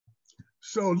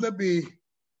So let me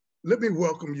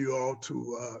welcome you all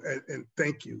to and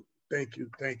thank you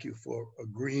for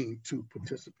agreeing to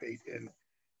participate in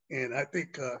I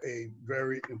think a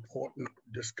very important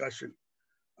discussion.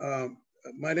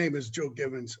 My name is Joe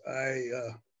Givens.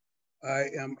 I'm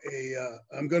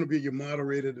going to be your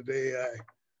moderator today.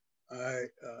 I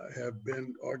have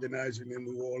been organizing in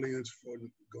New Orleans for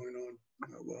going on,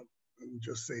 well, let me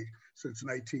just say since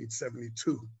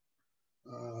 1972.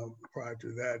 Prior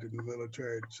to that in the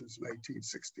military since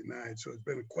 1969. So it's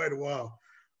been quite a while.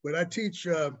 But I teach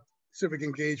civic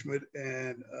engagement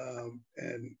and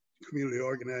community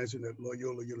organizing at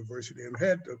Loyola University, and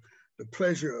had the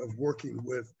pleasure of working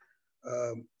with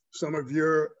some of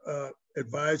your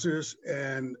advisors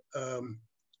and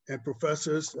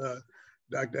professors,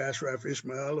 Dr. Ashraf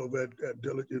Ismail over at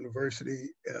Dillard University.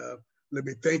 Let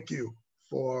me thank you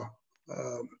for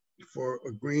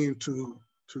agreeing to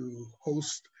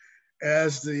host,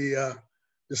 as the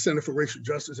Center for Racial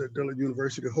Justice at Dillard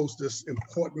University, to host this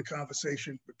important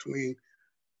conversation between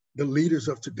the leaders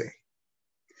of today.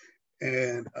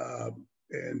 And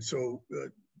so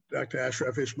Dr.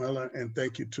 Ashraf Ismail, and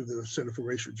thank you to the Center for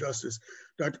Racial Justice.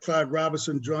 Dr. Clyde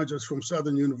Robinson joins us from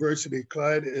Southern University.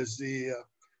 Dr.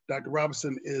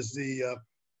 Robinson is the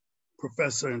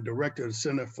professor and director of the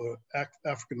Center for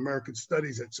African American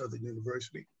Studies at Southern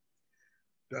University.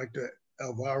 Dr.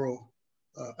 Alvaro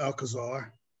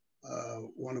Alcazar,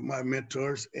 one of my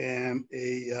mentors, and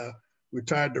a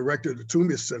retired director of the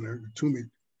Toiya Center, the Toiya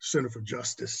Center for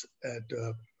Justice, at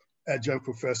adjunct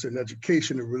professor in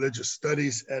education and religious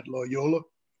studies at Loyola.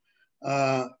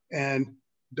 And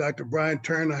Dr. Brian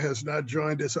Turner has not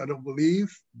joined us, I don't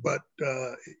believe, but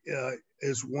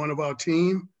is one of our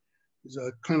team. He's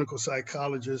a clinical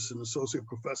psychologist and associate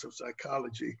professor of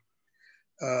psychology.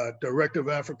 Director of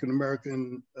African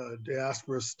American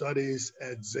Diaspora Studies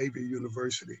at Xavier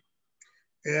University.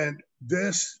 And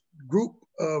this group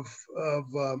of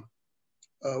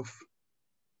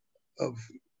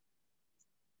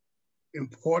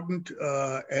important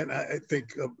and I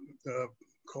think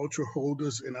culture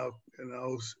holders in our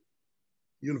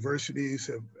universities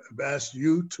have asked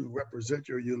you to represent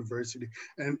your university,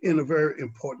 and in a very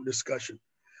important discussion.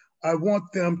 I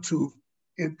want them to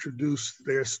introduce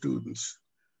their students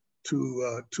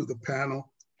to the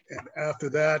panel. And after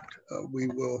that, we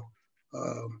will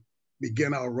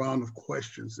begin our round of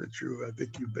questions that I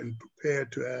think you've been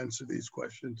prepared to answer these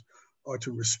questions or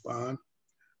to respond.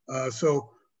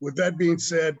 So with that being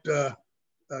said,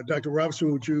 Dr.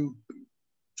 Robinson, would you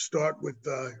start with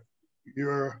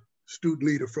your student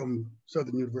leader from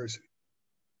Southern University?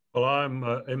 Well, I'm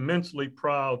immensely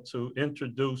proud to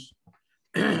introduce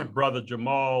Brother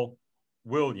Jamaal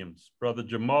Williams. Brother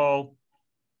Jamaal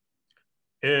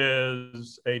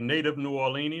is a native New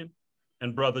Orleanian,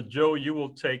 and Brother Joe, you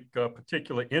will take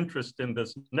particular interest in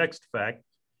this next fact.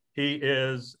 He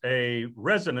is a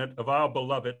resident of our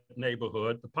beloved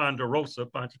neighborhood, the Ponderosa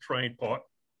Pontchartrain Park.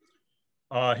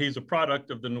 He's a product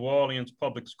of the New Orleans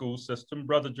public school system.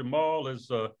 Brother Jamaal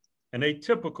is an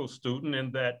atypical student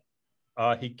in that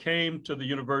he came to the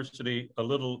university a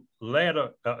little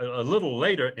later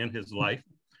in his life.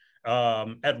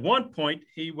 At one point,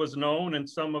 he was known, and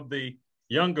some of the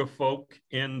younger folk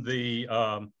in the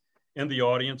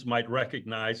audience might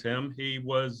recognize him. He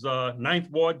was Ninth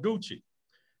Ward Gucci,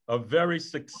 a very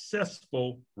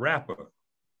successful rapper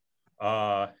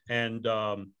and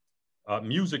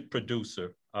music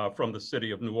producer from the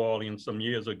city of New Orleans some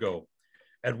years ago.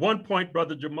 At one point,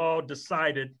 Brother Jamaal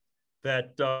decided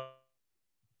that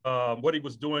what he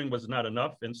was doing was not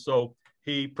enough, and so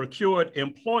he procured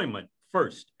employment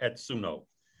first at SUNO.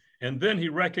 And then he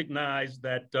recognized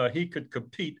that he could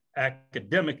compete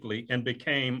academically and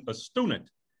became a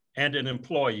student and an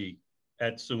employee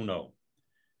at SUNO.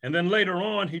 And then later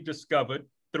on, he discovered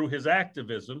through his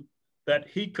activism that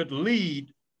he could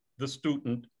lead the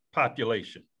student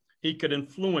population. He could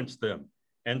influence them.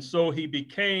 And so he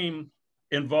became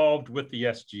involved with the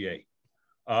SGA.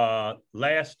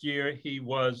 Last year, he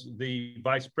was the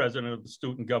vice president of the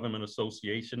Student Government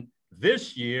Association.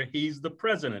 This year, he's the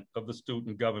president of the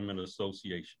Student Government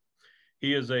Association.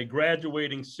 He is a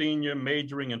graduating senior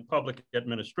majoring in public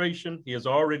administration. He has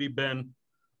already been,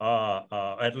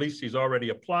 at least he's already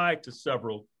applied to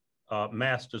several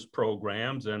master's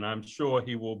programs, and I'm sure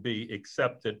he will be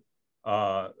accepted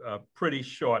pretty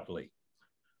shortly.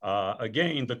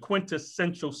 Again, the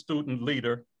quintessential student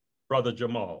leader, Brother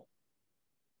Jamaal.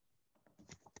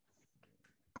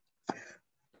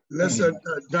 Listen,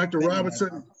 Dr.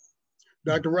 Robinson,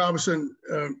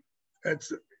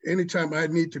 anytime I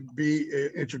need to be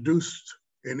introduced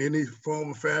in any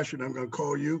form or fashion, I'm going to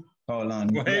call you. Hold on.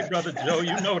 Well, hey, Brother Joe,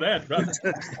 you know that, brother.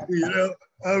 You know,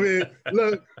 I mean,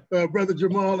 look, Brother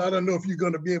Jamaal, I don't know if you're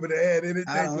going to be able to add anything.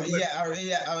 I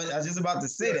was just about to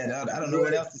say that. I don't know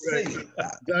what else to say.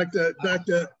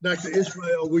 Dr.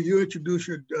 Israel, will you introduce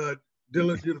your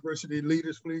Dillard University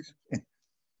leaders, please?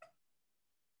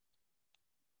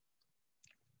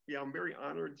 Yeah, I'm very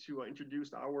honored to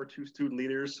introduce our two student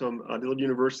leaders from Dillard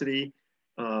University.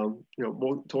 You know,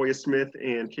 both Toiya Smith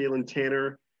and Kaylan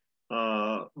Tanner.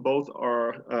 Both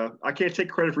are, I can't take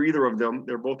credit for either of them.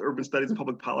 They're both urban studies and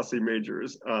public policy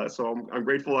majors. So I'm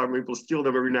grateful I'm able to steal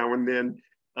them every now and then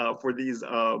for these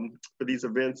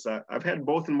events. I've had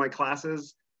both in my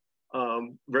classes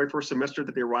very first semester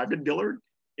that they arrived at Dillard.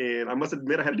 And I must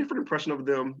admit, I had a different impression of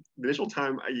them the initial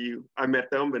time I met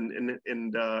them,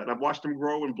 and I've watched them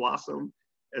grow and blossom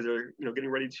as they're getting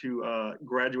ready to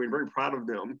graduate. I'm very proud of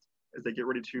them as they get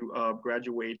ready to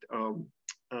graduate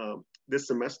this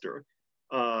semester.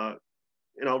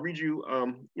 And I'll read you,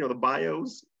 the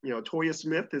bios. Toiya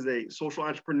Smith is a social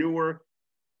entrepreneur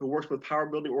who works with power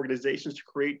building organizations to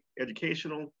create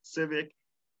educational, civic,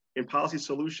 and policy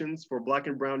solutions for Black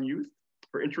and Brown youth.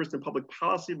 Her interest in public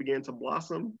policy began to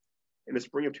blossom in the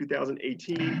spring of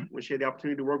 2018 when she had the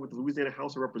opportunity to work with the Louisiana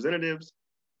House of Representatives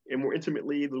and more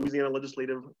intimately, the Louisiana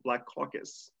Legislative Black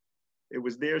Caucus. It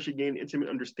was there she gained intimate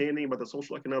understanding about the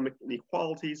social economic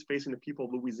inequalities facing the people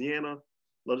of Louisiana,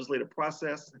 legislative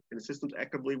process, and the systems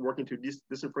actively working to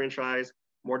disenfranchise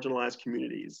marginalized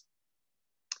communities.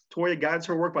 Toiya guides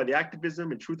her work by the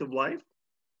activism and truth of life.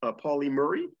 Paul E.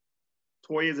 Murray.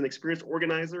 Toiya is an experienced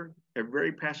organizer, a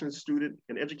very passionate student,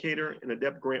 an educator, and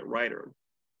adept grant writer.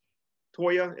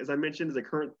 Toiya, as I mentioned, is a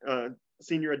current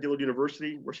senior at Dillard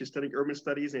University, where she's studying urban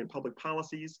studies and public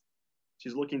policies.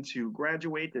 She's looking to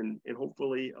graduate and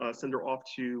hopefully send her off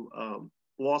to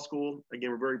law school.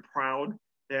 Again, we're very proud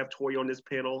to have Toiya on this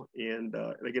panel, and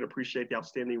again, appreciate the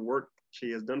outstanding work she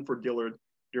has done for Dillard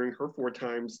during her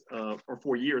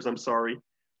 4 years, I'm sorry,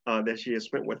 that she has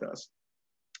spent with us.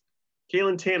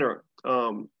 Kaylan Tanner,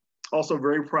 also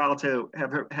very proud to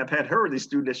have had her as a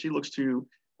student as she looks to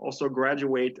also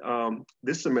graduate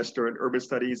this semester in urban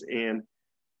studies and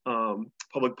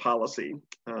public policy.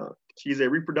 She's a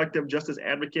reproductive justice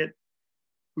advocate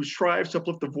who strives to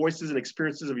uplift the voices and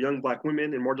experiences of young Black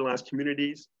women in marginalized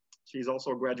communities. She's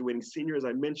also a graduating senior, as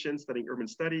I mentioned, studying urban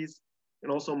studies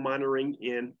and also minoring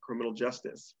in criminal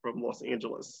justice from Los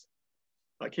Angeles.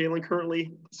 Kaylan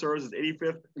currently serves as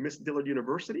 85th Miss Dillard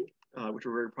University, which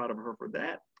we're very proud of her for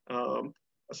that.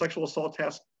 A sexual assault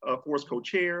task force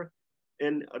co-chair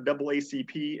and a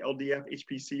AACP LDF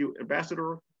HPCU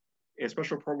ambassador and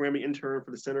special programming intern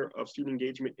for the Center of Student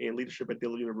Engagement and Leadership at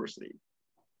Dillard University.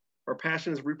 Her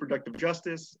passion is reproductive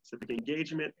justice, civic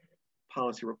engagement,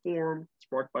 policy reform,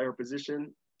 sparked by her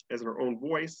position as her own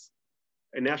voice,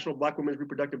 a National Black Women's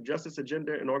Reproductive Justice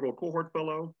Agenda inaugural cohort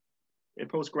fellow, and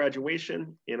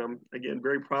post-graduation. And I'm, again,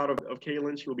 very proud of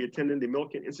Kaylan. She will be attending the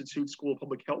Milken Institute School of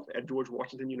Public Health at George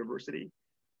Washington University.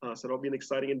 So that'll be an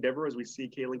exciting endeavor as we see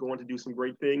Kaylan go on to do some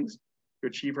great things to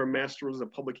achieve her master's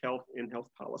of public health and health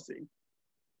policy.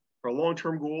 Her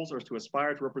long-term goals are to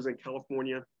aspire to represent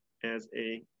California as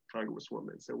a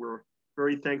congresswoman. So we're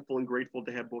very thankful and grateful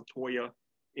to have both Toiya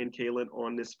and Kaylan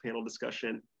on this panel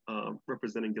discussion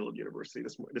representing Dillard University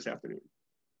this afternoon.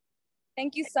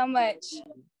 Thank you so much.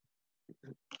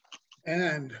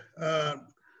 And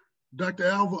Dr.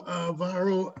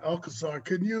 Alvaro Alcazar,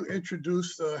 can you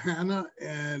introduce Hannah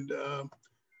and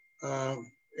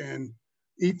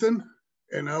Ethan?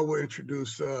 And I will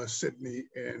introduce Cydney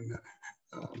and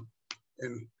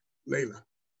Leila.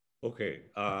 Okay,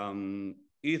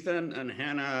 Ethan and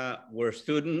Hannah were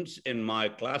students in my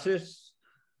classes.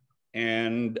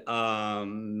 And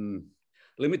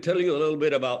let me tell you a little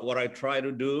bit about what I try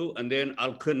to do, and then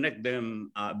I'll connect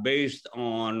them based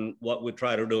on what we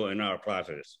try to do in our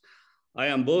classes. I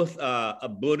am both a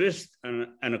Buddhist and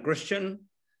a Christian.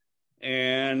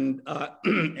 And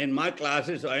in my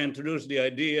classes, I introduce the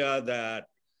idea that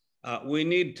we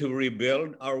need to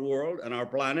rebuild our world and our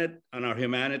planet and our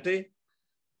humanity.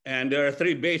 And there are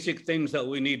three basic things that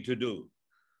we need to do.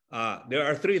 There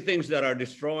are three things that are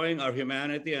destroying our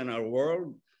humanity and our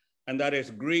world, and that is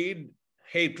greed,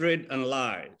 hatred, and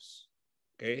lies,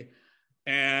 okay?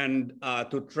 And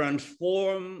to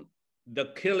transform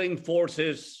the killing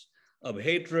forces of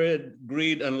hatred,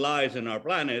 greed, and lies in our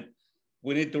planet,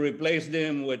 we need to replace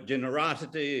them with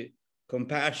generosity,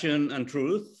 compassion, and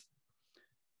truth.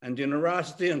 And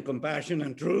generosity and compassion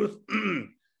and truth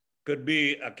could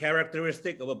be a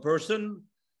characteristic of a person,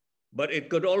 but it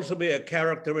could also be a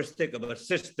characteristic of a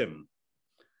system.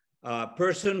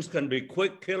 Persons can be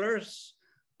quick killers,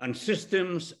 and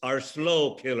systems are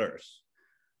slow killers.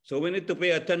 So we need to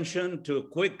pay attention to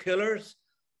quick killers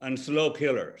and slow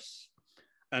killers.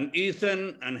 And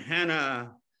Ethan and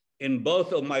Hannah, in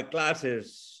both of my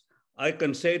classes, I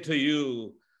can say to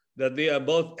you that they are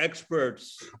both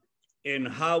experts in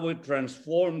how we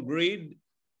transform greed,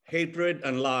 hatred,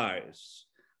 and lies.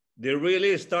 They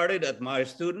really started as my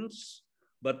students,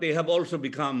 but they have also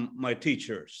become my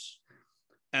teachers.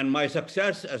 And my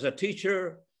success as a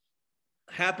teacher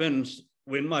happens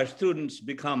when my students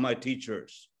become my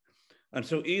teachers. And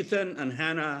so Ethan and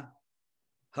Hannah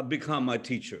have become my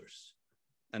teachers.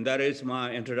 And that is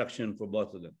my introduction for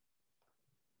both of them.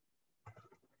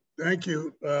 Thank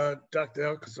you, Dr.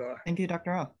 Alcazar. Thank you,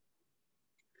 Dr. Al.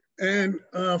 And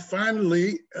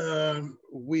finally,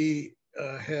 we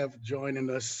have joining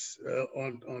us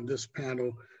on this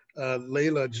panel,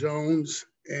 Leila Jones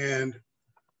and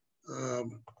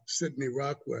Cydney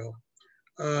Rockwell.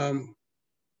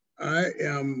 I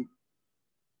am,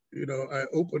 I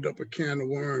opened up a can of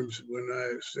worms when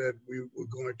I said we were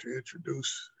going to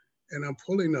introduce, and I'm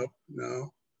pulling up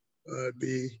now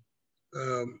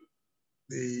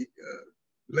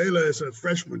Leila is a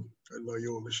freshman at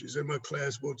Loyola. She's in my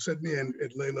class. Both Cydney and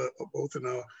Leila are both in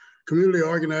our community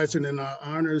organizing in our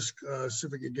honors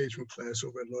civic engagement class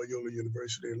over at Loyola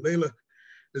University. And Leila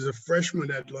is a freshman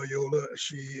at Loyola.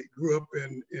 She grew up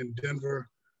in Denver,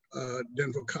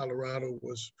 Colorado,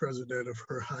 was president of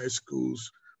her high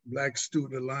school's Black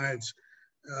Student Alliance.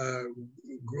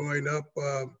 Growing up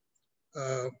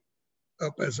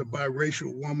as a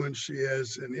biracial woman, she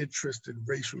has an interest in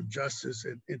racial justice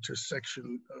and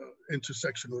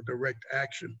intersectional direct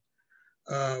action.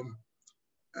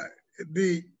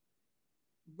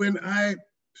 When I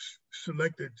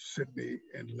selected Cydney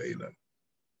and Leila,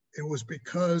 it was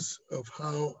because of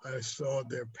how I saw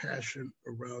their passion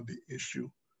around the issue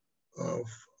of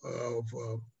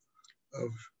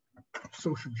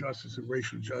social justice and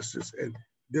racial justice. And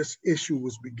this issue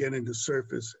was beginning to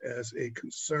surface as a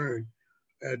concern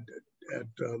at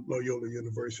Loyola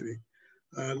University.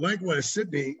 Likewise,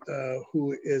 Cydney,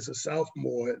 who is a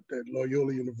sophomore at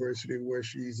Loyola University, where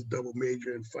she's a double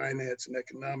major in finance and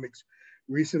economics.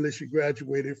 Recently, she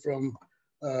graduated from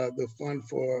the Fund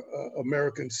for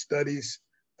American Studies,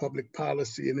 Public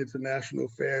Policy and International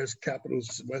Affairs Capital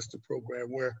Semester Program,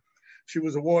 where she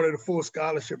was awarded a full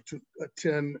scholarship to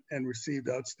attend and received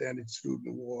the Outstanding Student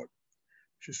Award.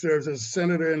 She serves as a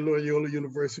senator in Loyola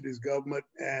University's government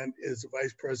and is the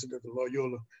vice president of the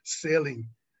Loyola Sailing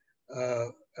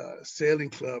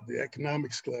Club, the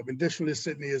Economics Club. Additionally,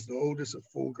 Cydney is the oldest of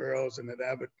 4 girls and an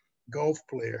avid golf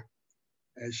player,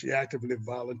 and she actively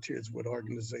volunteers with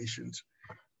organizations.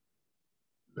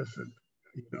 Listen,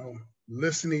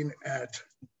 listening at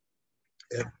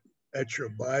your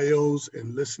bios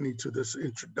and listening to this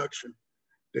introduction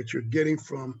that you're getting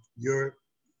from your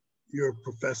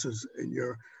professors and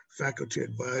your faculty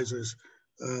advisors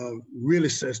really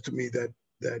says to me that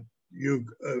you're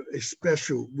a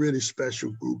special, really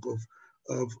special group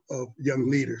of young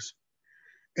leaders.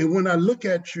 And when I look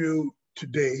at you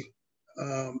today,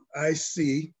 I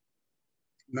see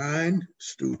 9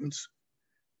 students,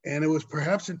 and it was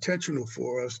perhaps intentional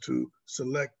for us to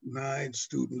select 9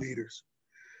 student leaders,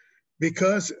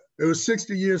 because it was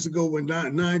 60 years ago when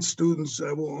 9 students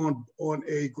were on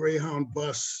a Greyhound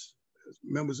bus,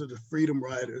 members of the Freedom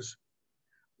Riders,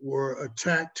 were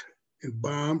attacked and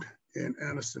bombed in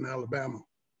Anniston, Alabama.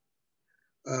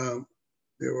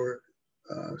 There were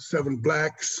 7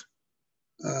 Blacks,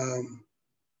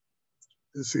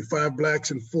 5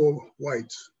 Blacks and 4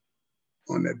 whites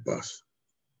on that bus.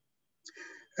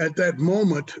 At that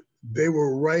moment, they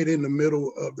were right in the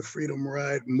middle of the Freedom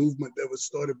Ride movement that was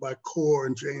started by Core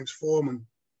and James Foreman.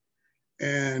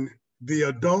 And the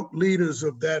adult leaders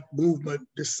of that movement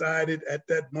decided at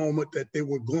that moment that they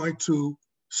were going to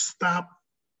stop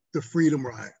the Freedom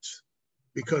Rides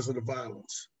because of the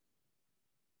violence.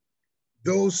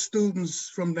 Those students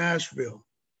from Nashville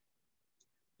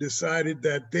decided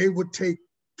that they would take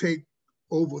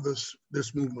over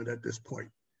this movement at this point.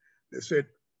 They said,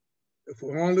 if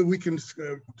only we can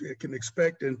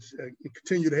expect and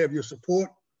continue to have your support,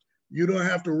 you don't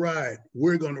have to ride,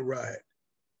 we're gonna ride.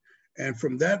 And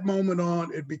from that moment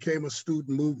on, it became a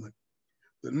student movement.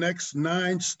 The next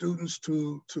 9 students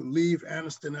to leave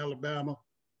Anniston, Alabama,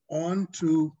 on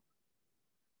to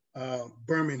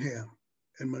Birmingham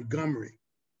and Montgomery,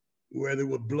 where they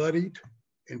were bloodied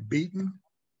and beaten.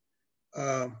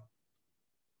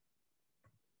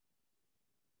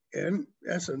 In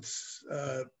essence,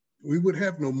 we would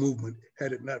have no movement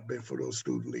had it not been for those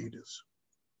student leaders.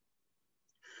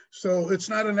 So it's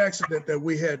not an accident that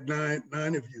we had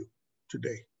nine of you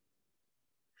today.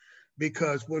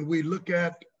 because when we look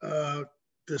at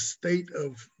the state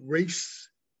of race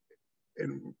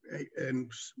and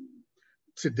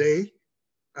today,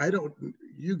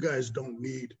 you guys don't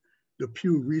need the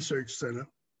Pew Research Center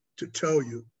to tell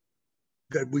you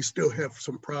that we still have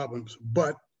some problems,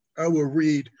 but I will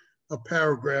read a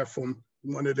paragraph from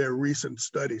one of their recent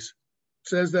studies. It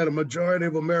says that a majority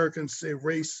of Americans say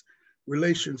race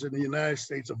relations in the United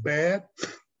States are bad.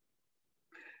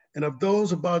 And of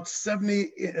those, about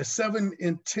 7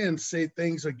 in 10 say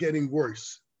things are getting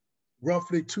worse.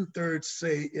 Roughly 2/3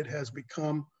 say it has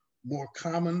become more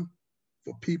common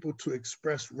for people to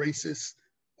express racist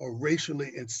or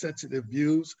racially insensitive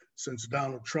views since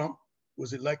Donald Trump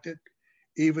was elected,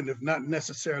 even if not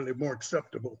necessarily more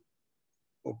acceptable.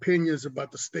 Opinions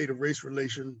about the state of race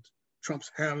relations, Trump's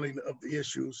handling of the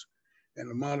issues, and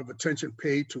the amount of attention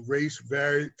paid to race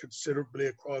vary considerably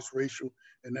across racial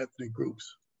and ethnic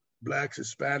groups. Blacks,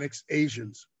 Hispanics,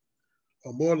 Asians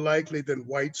are more likely than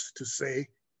whites to say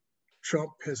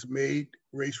Trump has made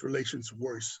race relations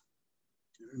worse.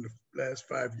 In the last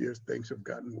 5 years, things have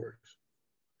gotten worse.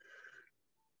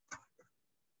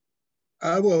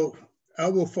 I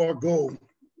will forego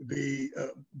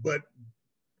but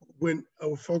when I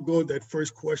will forego that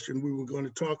first question we were going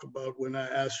to talk about when I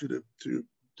asked you to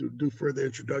do further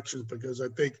introductions, because I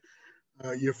think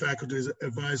your faculty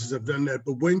advisors have done that.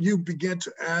 But when you begin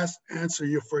to answer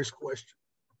your first question,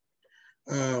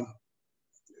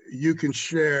 you can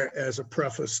share as a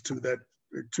preface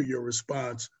to your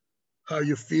response, how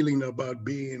you're feeling about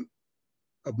being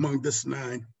among this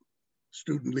 9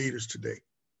 student leaders today,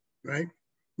 right?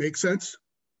 Make sense?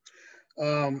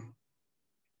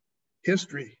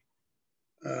 History.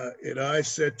 And I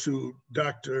said to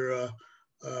Dr.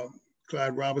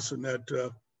 Clyde Robinson that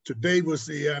today was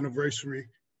the anniversary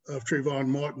of Trayvon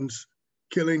Martin's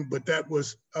killing, but I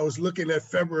was looking at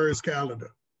February's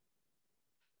calendar,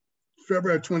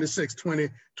 February 26,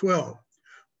 2012.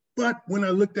 But when I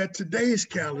looked at today's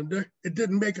calendar, it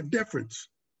didn't make a difference,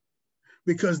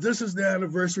 because this is the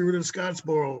anniversary of the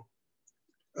Scottsboro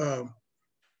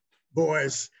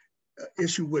boys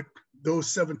issue with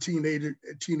those 17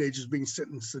 teenagers being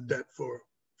sentenced to death for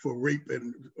rape,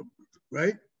 and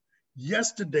right?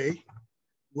 Yesterday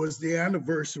was the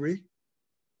anniversary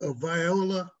of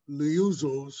Viola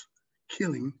Liuzzo's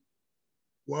killing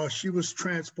while she was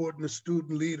transporting the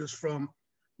student leaders from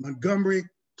Montgomery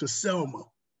to Selma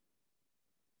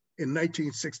in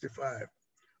 1965,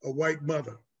 a white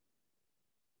mother.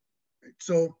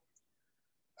 So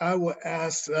I will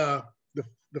ask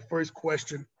the first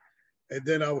question, and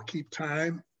then I will keep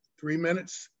time, 3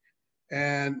 minutes.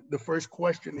 And the first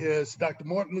question is, Dr.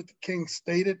 Martin Luther King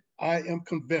stated, "I am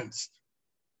convinced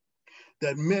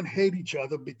that men hate each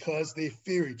other because they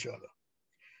fear each other.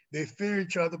 They fear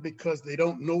each other because they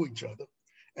don't know each other.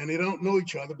 And they don't know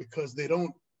each other because they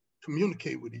don't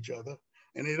communicate with each other.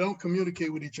 And they don't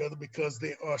communicate with each other because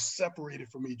they are separated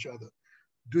from each other."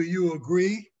 Do you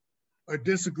agree or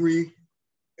disagree,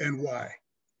 and why?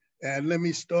 And let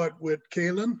me start with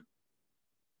Kaylan,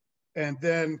 and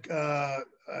then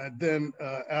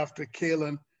after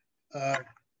Kaylan,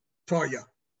 Toiya.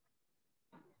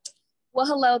 Well,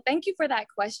 hello, thank you for that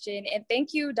question. And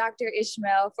thank you, Dr.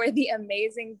 Ishmael, for the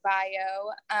amazing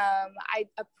bio. I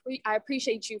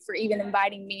appreciate you for even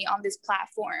inviting me on this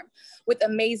platform with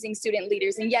amazing student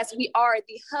leaders. And yes, we are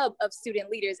the hub of student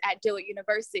leaders at Dillard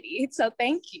University. So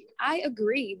thank you. I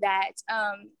agree that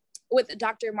with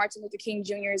Dr. Martin Luther King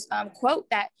Jr.'s quote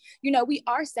that, we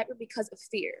are separate because of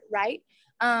fear, right?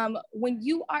 When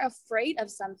you are afraid of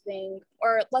something,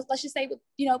 or let's just say,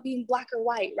 being Black or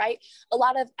white, right? A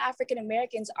lot of African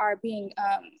Americans are being,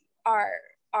 how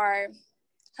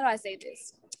do I say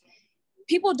this?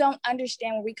 People don't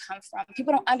understand where we come from.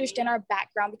 People don't understand our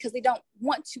background because they don't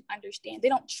want to understand. They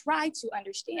don't try to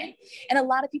understand. And a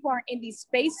lot of people aren't in these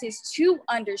spaces to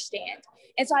understand.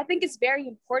 And so I think it's very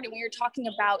important when you're talking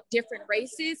about different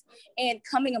races and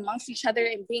coming amongst each other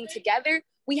and being together,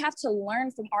 we have to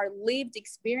learn from our lived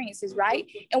experiences, right?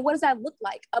 And what does that look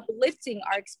like? Uplifting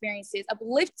our experiences,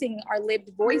 uplifting our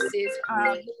lived voices,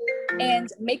 and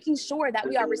making sure that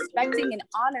we are respecting and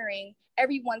honoring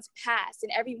everyone's past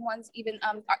and everyone's even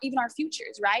our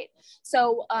futures, right?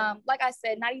 So like I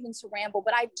said, not even to ramble,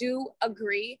 but I do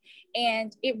agree.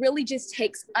 And it really just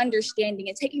takes understanding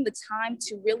and taking the time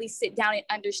to really sit down and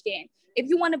understand. If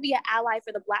you want to be an ally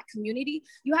for the Black community,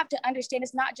 you have to understand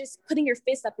it's not just putting your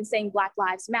fist up and saying Black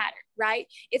Lives Matter, right?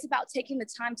 It's about taking the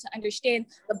time to understand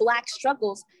the Black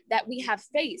struggles that we have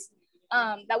faced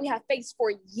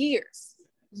for years.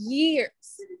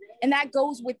 And that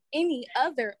goes with any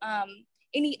other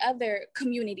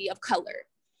community of color.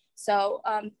 So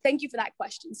thank you for that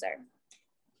question, sir.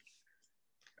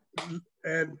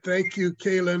 And thank you,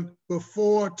 Kaylan.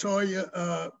 Before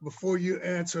Toiya, before you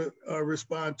answer or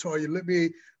respond, Toiya, let me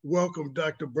welcome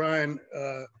Dr. Brian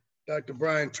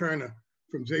Turner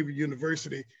from Xavier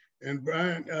University. And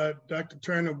Brian, Dr.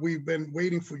 Turner, we've been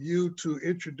waiting for you to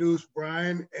introduce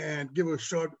Brian and give a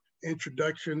short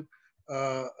introduction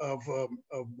of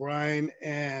Brian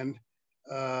and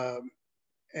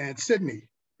Cydney,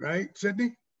 right?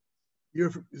 Cydney? You're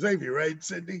from Xavier, right,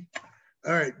 Cydney?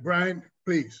 All right, Brian,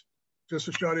 please, just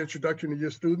a short introduction to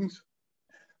your students.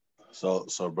 So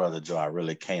Brother Joe, I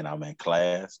really can't. I'm in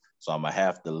class, so I'm gonna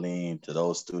have to lean to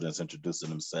those students introducing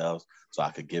themselves so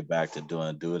I could get back to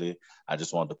doing duty. I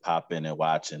just wanted to pop in and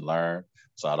watch and learn,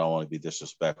 so I don't want to be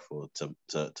disrespectful to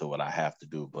what I have to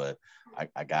do, but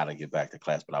I gotta get back to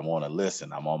class. But I want to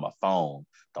listen. I'm on my phone.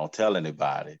 Don't tell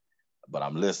anybody, but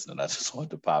I'm listening. I just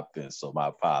wanted to pop in, so my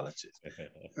apologies.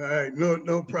 All right,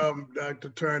 no problem, Dr.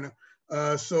 Turner.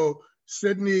 So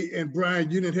Cydney and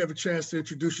Brian, you didn't have a chance to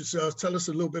introduce yourselves. Tell us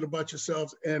a little bit about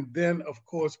yourselves. And then, of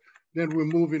course, then we're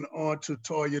moving on to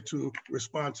Toiya to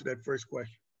respond to that first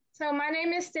question. So my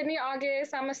name is Cydney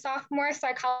August. I'm a sophomore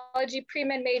psychology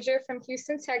pre-med major from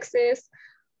Houston, Texas.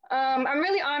 I'm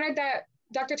really honored that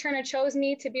Dr. Turner chose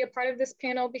me to be a part of this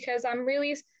panel because I'm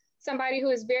really somebody who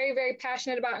is very, very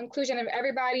passionate about inclusion of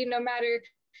everybody, no matter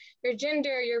your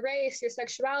gender, your race, your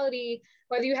sexuality,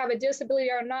 whether you have a disability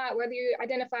or not, whether you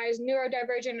identify as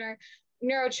neurodivergent or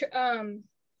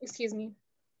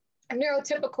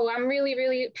neurotypical. I'm really,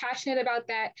 really passionate about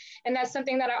that. And that's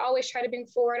something that I always try to bring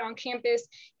forward on campus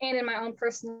and in my own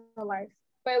personal life.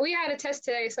 But we had a test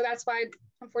today, so that's why,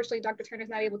 unfortunately, Dr. Turner's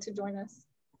not able to join us.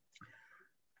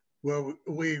 Well,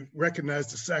 we recognize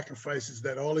the sacrifices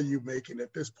that all of you making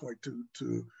at this point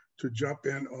to jump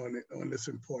in on this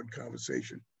important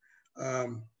conversation.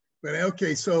 But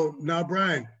okay, so now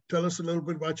Brian, tell us a little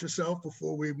bit about yourself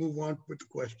before we move on with the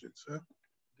questions. Huh?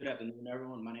 Good afternoon,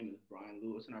 everyone. My name is Brian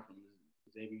Lewis, and I'm from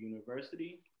Xavier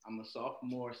University. I'm a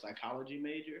sophomore psychology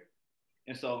major.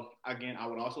 And so, again, I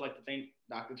would also like to thank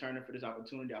Dr. Turner for this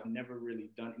opportunity. I've never really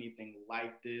done anything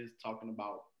like this, talking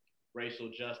about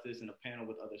racial justice in a panel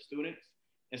with other students.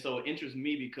 And so it interests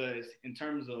me because in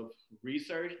terms of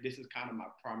research, this is kind of my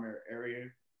primary area,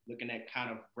 looking at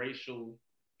kind of racial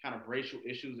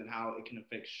issues and how it can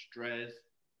affect stress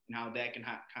and how that can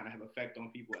kind of have effect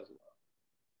on people as well.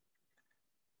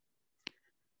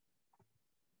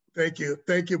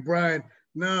 Thank you, Brian.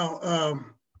 Now,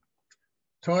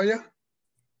 Toiya?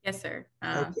 Yes, sir.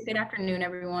 Okay. Good afternoon,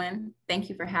 everyone. Thank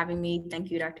you for having me. Thank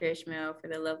you, Dr. Ishmael, for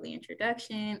the lovely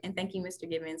introduction. And thank you, Mr.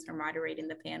 Gibbons, for moderating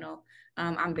the panel.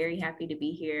 I'm very happy to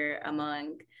be here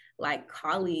among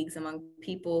colleagues, among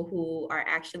people who are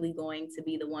actually going to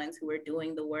be the ones who are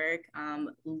doing the work,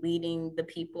 leading the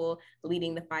people,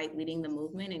 leading the fight, leading the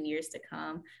movement in years to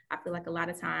come. I feel like a lot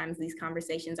of times these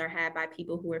conversations are had by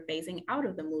people who are phasing out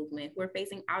of the movement, who are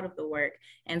phasing out of the work.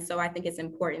 And so I think it's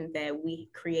important that we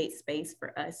create space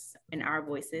for us and our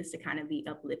voices to kind of be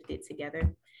uplifted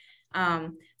together.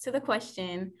 To the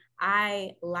question,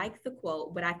 I like the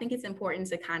quote, but I think it's important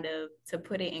to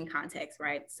put it in context,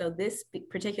 right? So this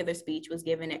particular speech was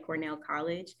given at Cornell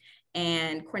College,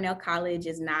 and Cornell College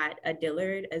is not a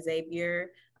Dillard, a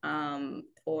Xavier,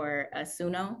 or a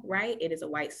Suno, right? It is a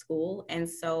white school. And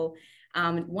so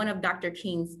one of Dr.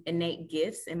 King's innate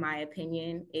gifts, in my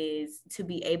opinion, is to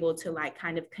be able to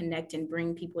kind of connect and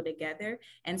bring people together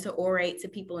and to orate to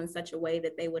people in such a way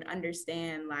that they would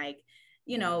understand,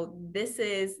 this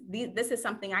is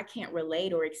something I can't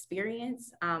relate or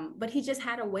experience. But he just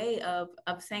had a way of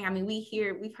saying,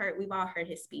 we've all heard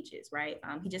his speeches, right?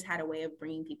 He just had a way of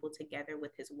bringing people together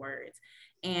with his words.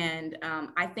 And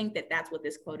I think that that's what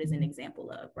this quote is an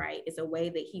example of, right? It's a way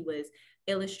that he was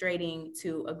illustrating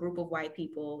to a group of white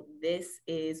people, this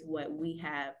is what we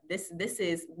have. This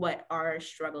is what our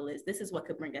struggle is. This is what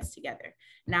could bring us together.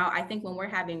 Now, I think when we're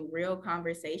having real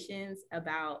conversations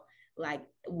about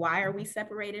why are we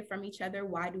separated from each other?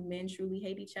 Why do men truly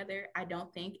hate each other? I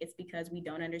don't think it's because we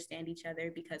don't understand each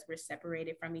other, because we're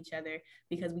separated from each other,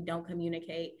 because we don't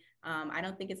communicate. I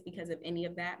don't think it's because of any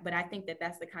of that, but I think that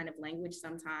that's the kind of language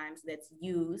sometimes that's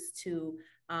used to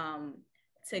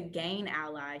gain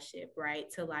allyship, right?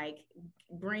 To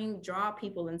draw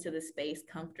people into the space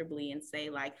comfortably and say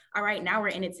all right, now we're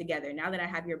in it together. Now that I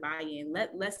have your buy-in,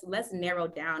 let's narrow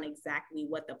down exactly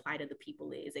what the plight of the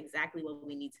people is, exactly what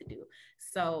we need to do.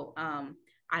 So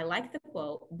I like the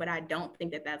quote, but I don't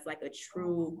think that that's a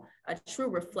true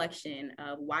reflection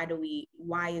of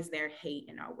why is there hate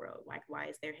in our world? Why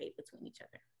is there hate between each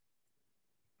other?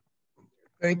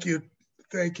 Thank you.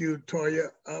 Thank you, Toiya.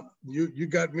 You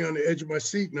got me on the edge of my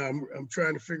seat now. I'm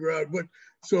trying to figure out what.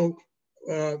 So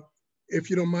if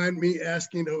you don't mind me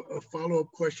asking a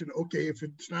follow-up question, okay, if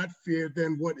it's not fear,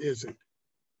 then what is it?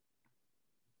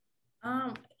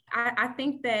 I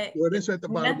think that well, it's at the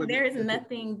bottom there is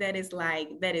nothing that is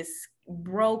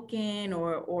broken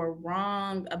or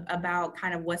wrong about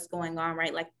kind of what's going on,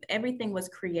 right? Like everything was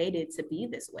created to be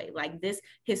this way. Like this,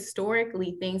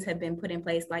 historically, things have been put in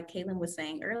place, like Kaylan was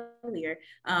saying earlier.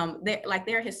 There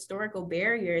are historical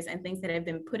barriers and things that have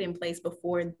been put in place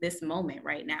before this moment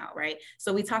right now, right?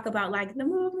 So we talk about like the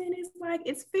movement is like,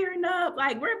 it's fearing up,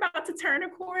 like we're about to turn a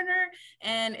corner.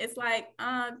 And it's like,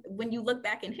 when you look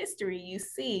back in history, you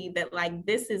see that like,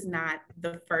 this is not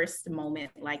the first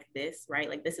moment like this, right?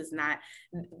 Like this is not,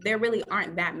 there really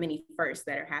aren't that many firsts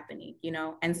that are happening, you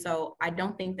know? And so I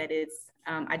don't think that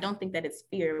it's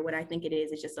fear. What I think it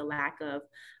is just a lack of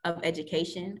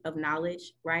education, of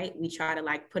knowledge, right? We try to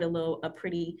like put a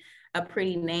pretty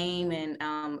name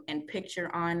and picture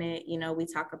on it. You know, we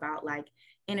talk about like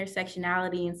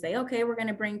intersectionality and say, okay, we're going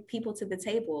to bring people to the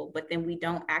table, but then we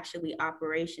don't actually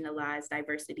operationalize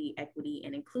diversity, equity,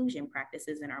 and inclusion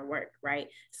practices in our work, right?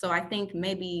 So I think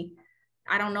maybe,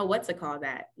 I don't know what to call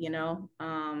that, you know,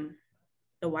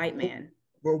 the white man.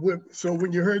 Well, so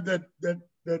when you heard that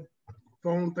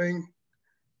phone thing,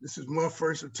 this is my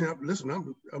first attempt.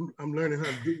 Listen, I'm learning how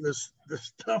to do this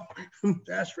stuff.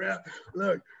 That's right.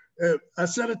 Look, I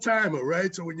set a timer,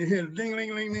 right? So when you hear the ding,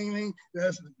 ding, ding, ding, ding,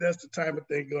 that's the timer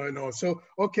thing going on. So,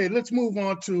 okay, let's move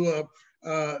on to,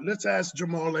 let's ask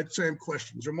Jamaal that same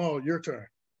question. Jamaal, your turn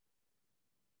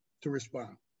to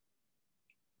respond.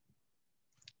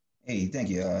 Hey, thank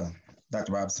you,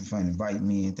 Dr. Robinson, for inviting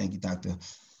me, and thank you, Dr.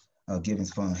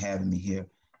 Gibbons, for having me here.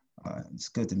 It's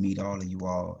good to meet all of you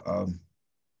all.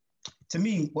 To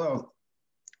me, well,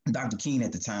 Dr. King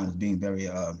at the time was being very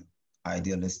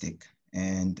idealistic,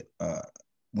 and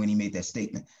when he made that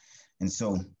statement. And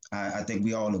so I think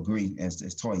we all agree, as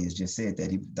Toiya has just said,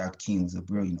 that Dr. King was a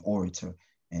brilliant orator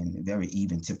and a very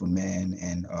even-tempered man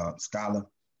and scholar.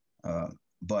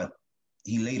 But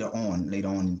he later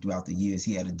on throughout the years,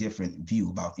 he had a different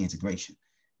view about integration.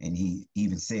 And he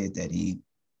even said that he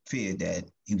feared that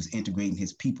he was integrating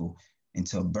his people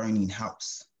into a burning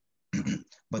house.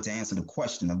 But to answer the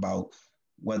question about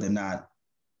whether or not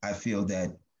I feel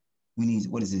that we need,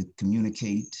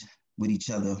 communicate with each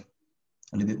other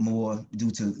a little bit more due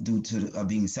to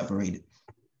being separated.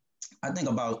 I think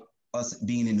about us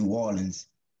being in New Orleans,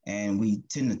 and we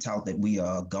tend to tout that we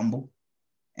are a gumbo.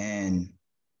 And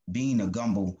being a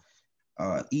gumbo,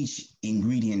 each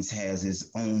ingredient has its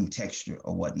own texture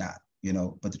or whatnot, you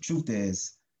know. But the truth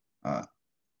is,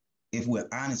 if we're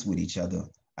honest with each other,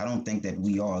 I don't think that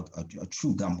we are a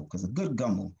true gumbo, because a good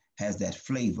gumbo has that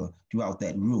flavor throughout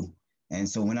that roux. And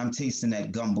so when I'm tasting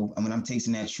that gumbo, and when I'm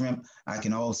tasting that shrimp, I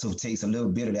can also taste a little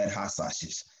bit of that hot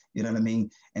sausage. You know what I mean?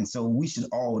 And so we should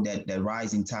all, that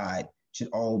rising tide should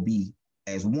all be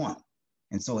as one.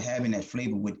 And so having that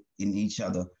flavor in each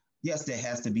other, yes, there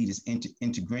has to be this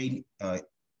integrated,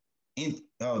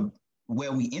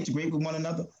 where we integrate with one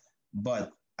another,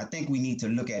 but I think we need to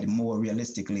look at it more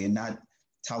realistically and not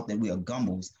tout that we are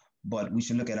gumbos, but we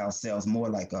should look at ourselves more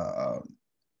like a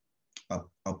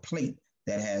plate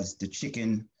that has the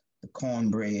chicken, the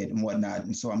cornbread and whatnot.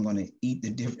 And so I'm going to eat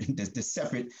the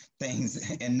separate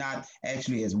things and not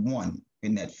actually as one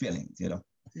in that feeling, you know?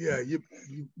 Yeah,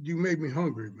 you made me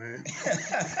hungry, man.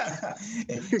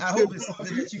 I hope it's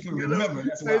something that you can remember.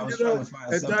 That's why I was trying to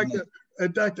find something.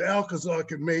 And Dr. Alcazar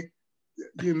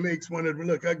makes one of them.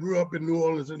 Look, I grew up in New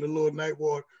Orleans in the Little Night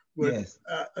Ward. Yes.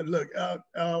 Look,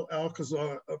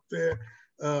 Alcazar up there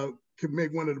can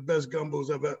make one of the best gumbos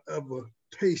I've ever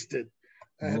tasted.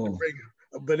 I had to bring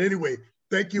it. But anyway,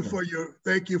 thank you for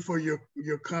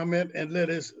your comment, and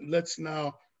let's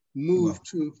now move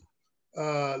to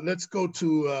let's go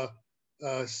to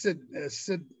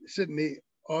Cydney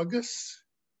August,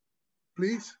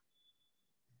 please.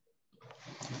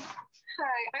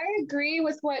 Hi, I agree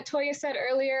with what Toiya said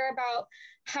earlier about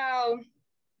how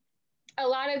a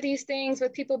lot of these things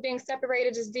with people being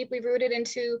separated is deeply rooted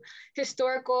into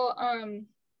historical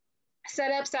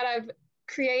setups that have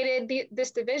created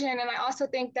this division. And I also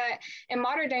think that in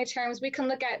modern day terms, we can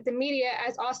look at the media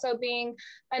as also being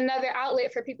another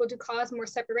outlet for people to cause more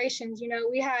separations. You know,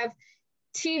 we have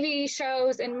TV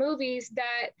shows and movies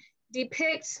that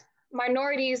depict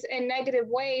minorities in negative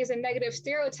ways and negative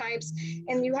stereotypes.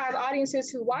 And you have audiences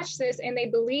who watch this and they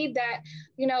believe that,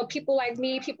 you know, people like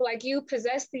me, people like you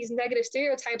possess these negative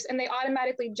stereotypes, and they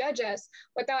automatically judge us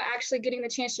without actually getting the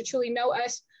chance to truly know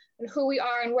us and who we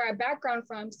are and where our background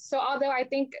from. So although I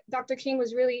think Dr. King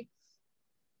was really,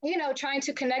 you know, trying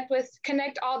to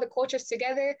connect all the cultures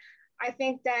together, I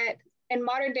think that in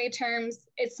modern day terms,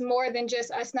 it's more than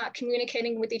just us not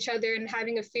communicating with each other and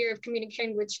having a fear of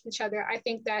communicating with each other. I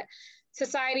think that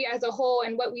society as a whole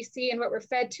and what we see and what we're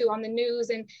fed to on the news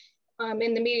and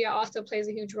in the media also plays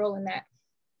a huge role in that.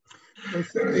 So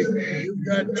Cydney,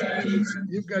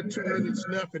 you've got 2 minutes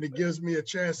left, and it gives me a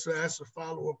chance to ask a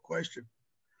follow-up question.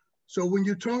 So when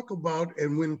you talk about,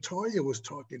 and when Toiya was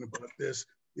talking about this,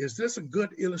 is this a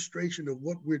good illustration of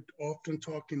what we're often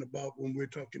talking about when we're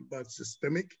talking about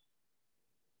systemic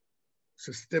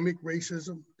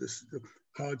racism,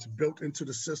 how it's built into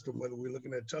the system, whether we're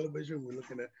looking at television, we're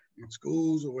looking at in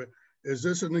schools, or is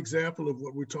this an example of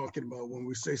what we're talking about when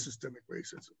we say systemic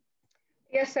racism?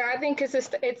 Yes, sir. I think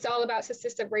it's all about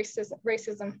systemic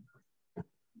racism.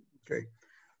 Okay.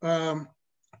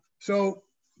 So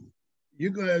you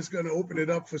guys going to open it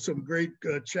up for some great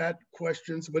chat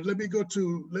questions, but let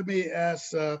me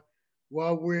ask,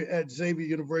 while we're at Xavier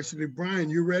University, Brian,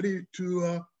 you ready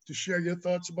to share your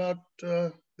thoughts about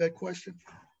that question?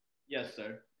 Yes,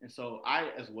 sir. And so I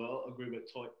as well agree with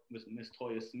Ms.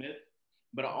 Toiya Smith,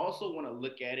 but I also want to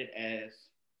look at it as,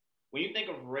 when you think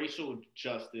of racial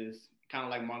justice, kind of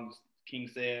like Martin Luther King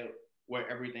said, where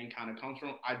everything kind of comes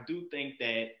from, I do think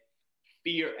that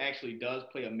fear actually does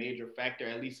play a major factor,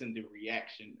 at least in the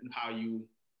reaction and how you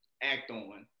act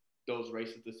on those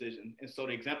racist decisions. And so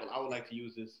the example I would like to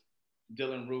use is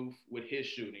Dylann Roof with his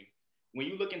shooting. When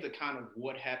you look into kind of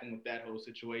what happened with that whole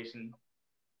situation,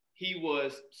 he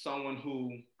was someone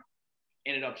who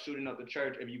ended up shooting up the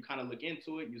church. If you kind of look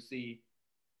into it, you see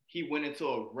he went into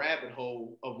a rabbit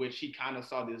hole of which he kind of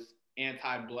saw this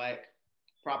anti-Black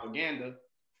propaganda.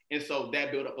 And so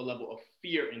that built up a level of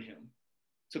fear in him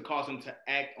to cause him to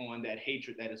act on that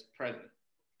hatred that is present.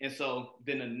 And so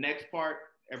then the next part,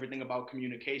 everything about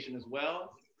communication as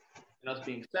well, and us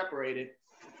being separated,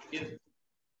 it's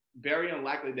very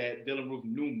unlikely that Dylann Roof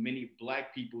knew many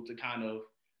Black people to kind of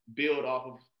build off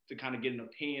of, to kind of get an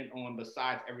opinion on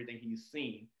besides everything he's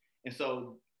seen. And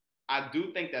so I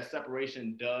do think that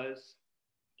separation does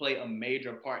play a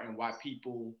major part in why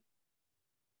people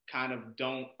kind of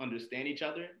don't understand each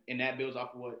other. And that builds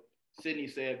off of what Cydney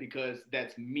said, because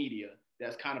that's media.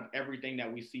 That's kind of everything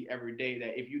that we see every day,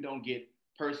 that if you don't get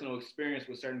personal experience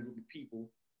with certain group of people,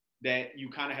 that you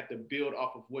kind of have to build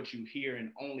off of what you hear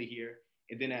and only hear.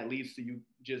 And then that leads to you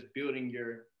just building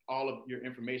all of your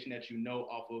information that you know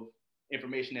off of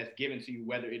information that's given to you,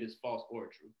 whether it is false or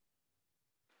true.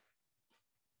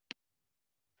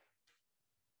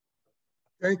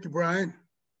 Thank you, Brian.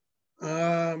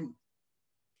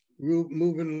 We're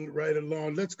moving right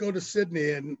along. Let's go to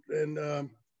Cydney. And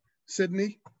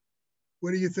Cydney,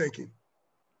 what are you thinking?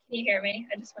 Can you hear me?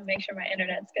 I just want to make sure my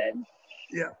internet's good.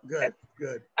 Yeah, good,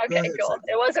 good. Okay, ahead, cool.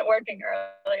 Cydney. It wasn't working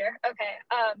earlier. Okay.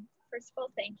 First of all,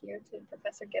 thank you to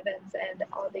Professor Gibbons and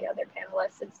all the other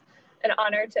panelists. It's an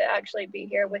honor to actually be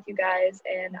here with you guys,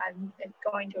 and I'm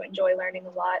going to enjoy learning a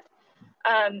lot.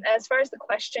 As far as the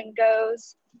question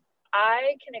goes,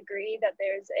 I can agree that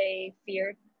there's a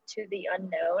fear to the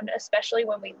unknown, especially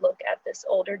when we look at this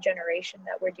older generation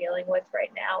that we're dealing with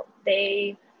right now.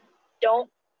 They don't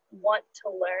want to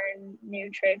learn new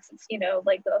tricks. It's, you know,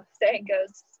 like the saying goes,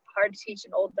 it's hard to teach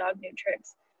an old dog new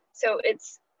tricks. So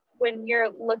it's, when you're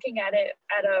looking at it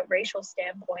at a racial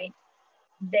standpoint,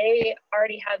 they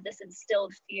already have this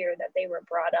instilled fear that they were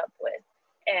brought up with,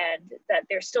 and that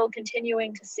they're still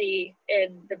continuing to see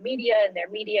in the media and their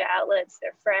media outlets,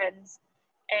 their friends.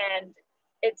 And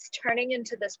it's turning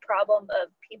into this problem of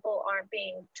people aren't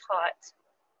being taught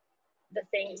the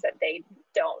things that they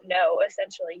don't know,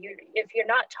 essentially. If you're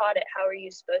not taught it, how are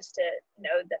you supposed to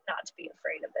know that not to be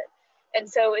afraid of it? And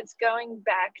so it's going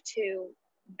back to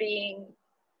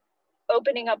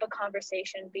opening up a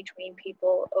conversation between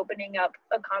people, opening up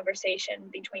a conversation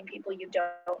between people you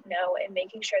don't know, and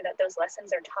making sure that those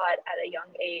lessons are taught at a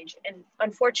young age. And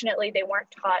unfortunately, they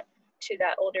weren't taught to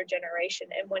that older generation.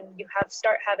 And when you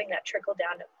start having that trickle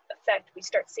down effect, we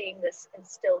start seeing this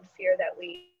instilled fear that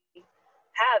we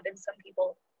have in some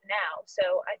people now.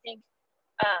 So I think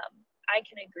I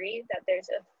can agree that there's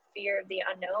a fear of the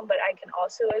unknown, but I can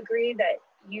also agree that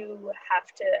you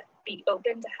have to be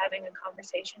open to having a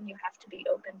conversation. You have to be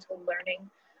open to learning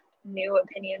new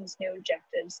opinions, new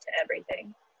objectives to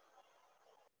everything.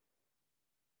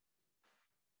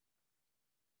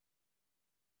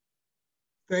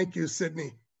 Thank you,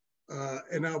 Cydney.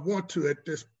 And I want to, at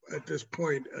this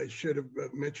point, I should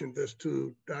have mentioned this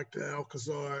to Dr.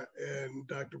 Alcazar and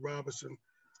Dr. Robinson,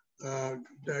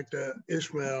 Dr.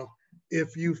 Ishmael.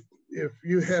 If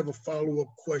you have a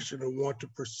follow-up question or want to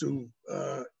pursue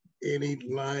any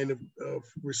line of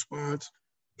response,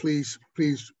 please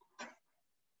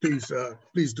do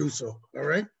so. All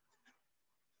right.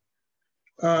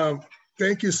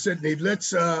 Thank you, Cydney. Let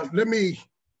me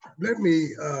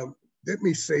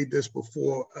say this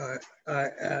before I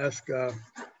ask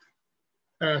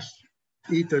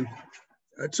Ethan.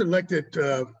 I selected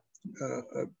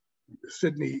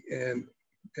Cydney and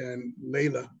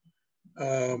Leila,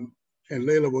 and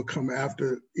Leila will come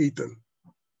after Ethan.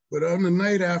 But on the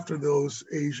night after those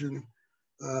Asian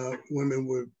women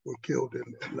were killed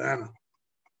in Atlanta,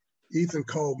 Ethan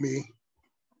called me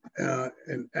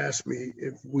and asked me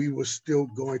if we were still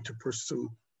going to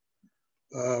pursue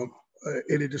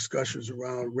any discussions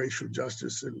around racial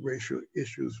justice and racial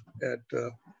issues at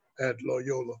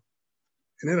Loyola.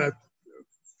 And then I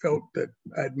felt that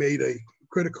I'd made a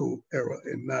critical error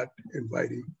in not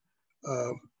inviting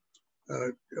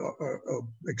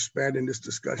expanding this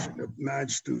discussion of 9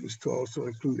 students to also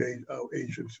include our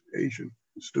Asian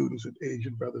students and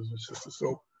Asian brothers and sisters.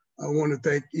 So I want to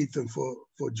thank Ethan for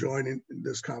joining in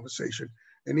this conversation.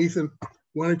 And Ethan,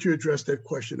 why don't you address that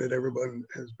question that everyone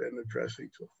has been addressing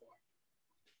so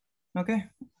far? Okay,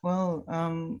 well,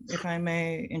 if I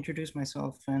may introduce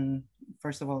myself, and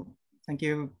first of all, thank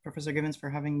you, Professor Gibbons, for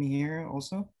having me here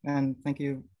also. And thank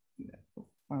you,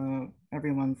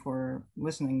 everyone, for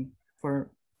listening.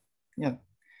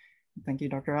 Thank you,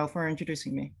 Dr. Al, for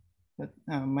introducing me. But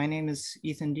my name is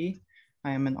Ethan D.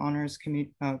 I am an honors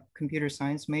computer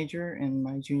science major in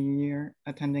my junior year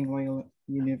attending Loyola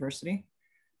University.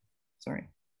 Sorry.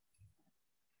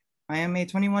 I am a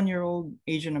 21-year-old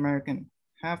Asian American,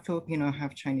 half Filipino,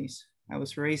 half Chinese. I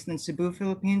was raised in Cebu,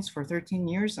 Philippines for 13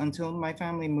 years until my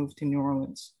family moved to New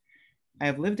Orleans. I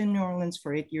have lived in New Orleans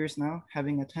for 8 years now,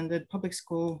 having attended public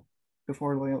school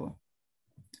before Loyola.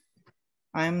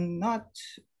 I'm not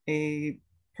a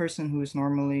person who is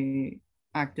normally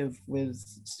active with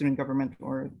student government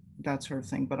or that sort of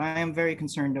thing, but I am very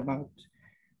concerned about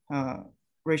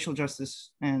racial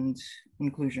justice and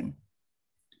inclusion.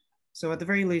 So at the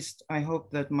very least, I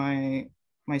hope that my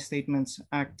statements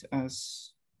act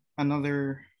as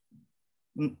another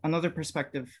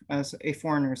perspective, as a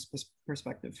foreigner's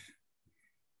perspective.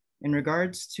 In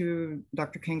regards to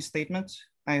Dr. King's statement,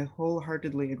 I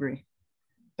wholeheartedly agree.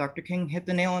 Dr. King hit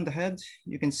the nail on the head.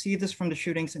 You can see this from the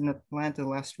shootings in Atlanta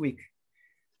last week.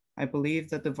 I believe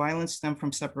that the violence stemmed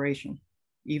from separation.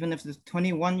 Even if the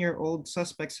 21-year-old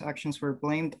suspect's actions were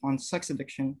blamed on sex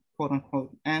addiction, quote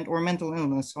unquote, and or mental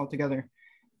illness altogether,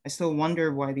 I still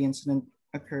wonder why the incident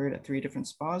occurred at 3 different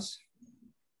spas.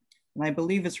 And I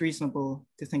believe it's reasonable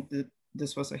to think that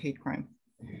this was a hate crime.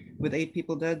 With 8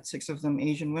 people dead, 6 of them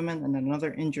Asian women and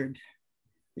another injured.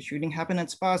 The shooting happened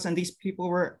at spas and these people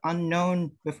were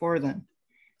unknown before then.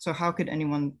 So how could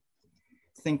anyone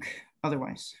think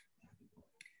otherwise?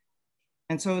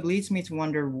 And so it leads me to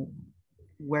wonder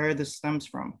where this stems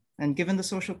from. And given the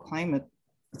social climate,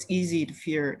 it's easy to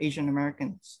fear Asian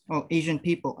Americans, well, Asian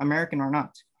people, American or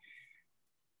not.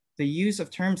 The use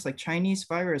of terms like Chinese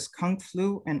virus, Kung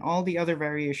flu, and all the other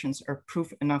variations are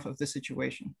proof enough of the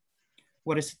situation.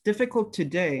 What is difficult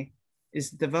today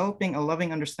is developing a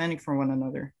loving understanding for one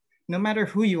another, no matter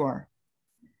who you are.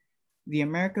 The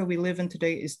America we live in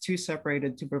today is too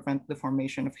separated to prevent the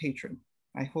formation of hatred.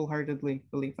 I wholeheartedly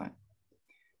believe that.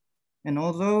 And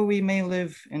although we may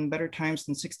live in better times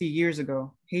than 60 years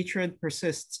ago, hatred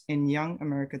persists in young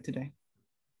America today.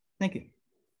 Thank you.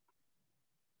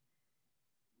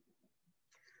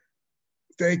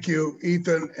 Thank you,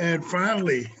 Ethan. And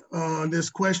finally, on this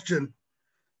question,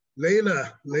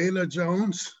 Leila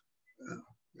Jones,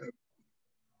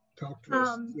 talk to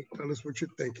us, tell us what you're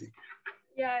thinking.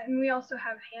 Yeah, and we also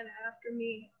have Hannah after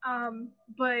me.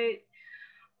 But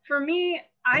for me,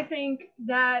 I think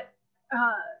that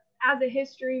as a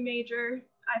history major,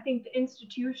 I think the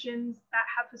institutions that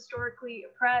have historically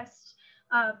oppressed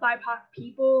BIPOC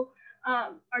people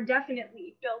are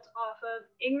definitely built off of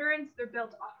ignorance, they're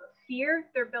built off of fear,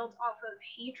 they're built off of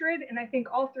hatred, and I think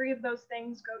all 3 of those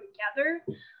things go together.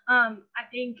 I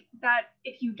think that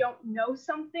if you don't know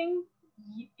something,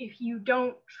 if you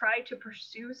don't try to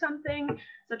pursue something,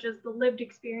 such as the lived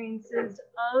experiences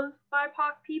of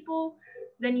BIPOC people,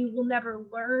 then you will never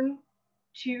learn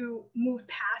to move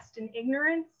past an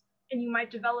ignorance, and you might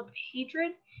develop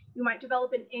hatred, you might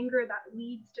develop an anger that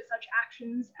leads to such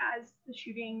actions as the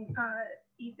shooting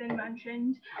Ethan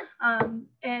mentioned,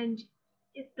 and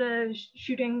the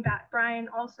shooting that Brian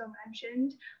also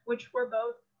mentioned, which were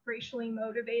both racially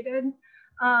motivated.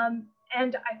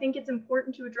 And I think it's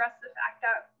important to address the fact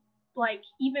that, like,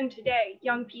 even today,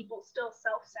 young people still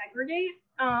self-segregate.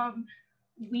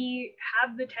 We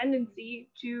have the tendency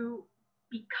to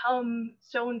become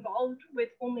so involved with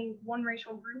only one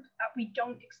racial group that we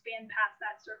don't expand past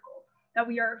that circle. that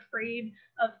we are afraid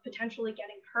of potentially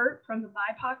getting hurt from the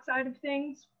BIPOC side of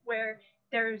things, where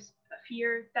there's a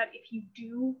fear that if you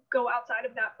do go outside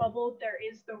of that bubble, there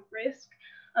is the risk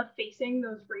of facing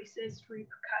those racist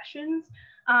repercussions.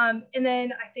 And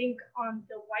then I think on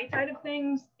the white side of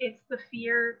things, it's the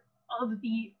fear of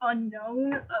the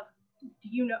unknown of,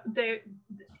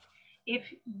 if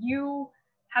you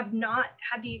have not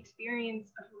had the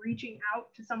experience of reaching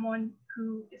out to someone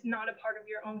who is not a part of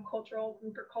your own cultural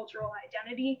group or cultural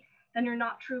identity, then you're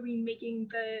not truly making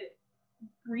the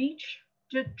reach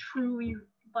to truly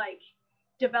like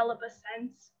develop a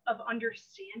sense of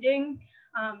understanding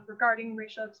regarding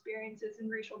racial experiences and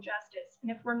racial justice.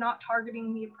 And if we're not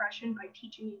targeting the oppression by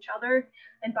teaching each other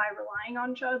and by relying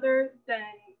on each other, then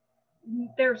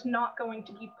there's not going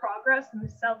to be progress, and the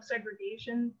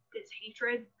self-segregation, this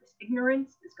hatred, this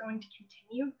ignorance is going to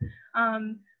continue,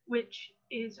 which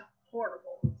is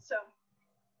horrible. So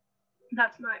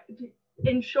that's my,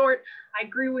 in short, I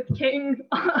agree with King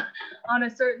on a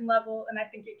certain level, and I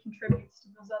think it contributes to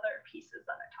those other pieces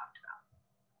that I talked about.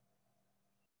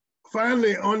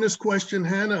 Finally, on this question,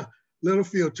 Hannah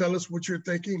Littlefield, tell us what you're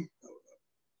thinking.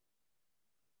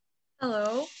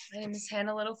 Hello, my name is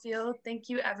Hannah Littlefield. Thank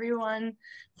you everyone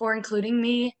for including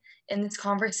me in this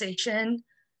conversation.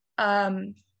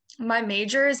 My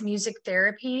major is music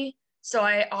therapy, so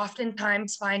I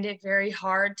oftentimes find it very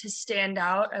hard to stand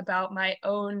out about my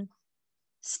own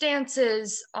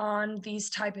stances on these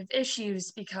type of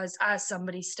issues, because as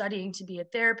somebody studying to be a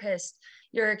therapist,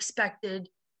 you're expected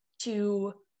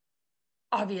to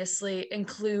obviously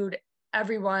include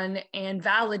everyone and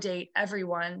validate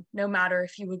everyone, no matter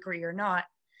if you agree or not.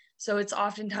 So it's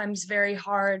oftentimes very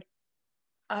hard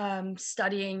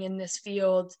studying in this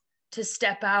field to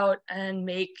step out and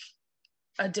make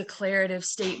a declarative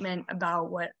statement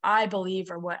about what I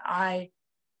believe or what I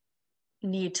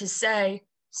need to say.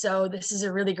 So this is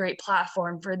a really great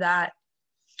platform for that.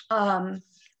 I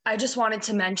just wanted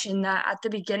to mention that at the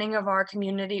beginning of our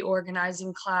community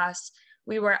organizing class,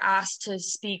 we were asked to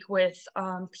speak with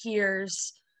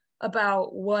peers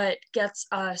about what gets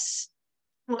us,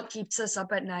 what keeps us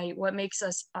up at night, what makes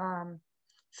us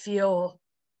feel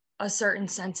a certain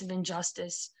sense of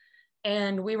injustice.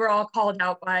 And we were all called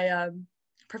out by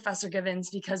Professor Givens,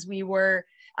 because we were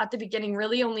at the beginning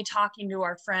really only talking to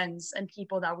our friends and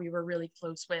people that we were really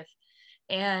close with.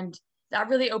 And that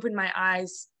really opened my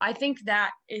eyes. I think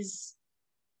that is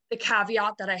the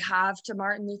caveat that I have to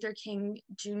Martin Luther King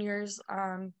Jr.'s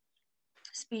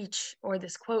speech, or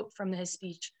this quote from his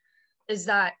speech, is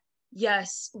that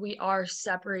yes, we are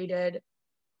separated,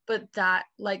 but that,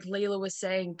 like Leila was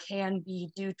saying, can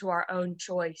be due to our own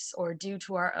choice or due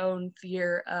to our own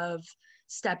fear of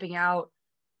stepping out.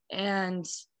 And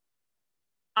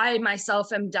I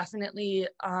myself am definitely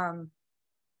a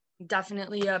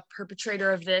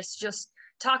perpetrator of this. Just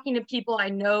talking to people I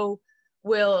know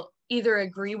will either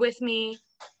agree with me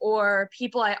or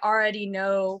people I already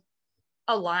know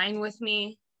align with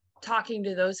me. Talking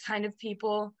to those kind of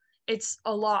people, it's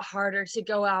a lot harder to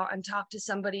go out and talk to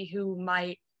somebody who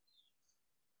might,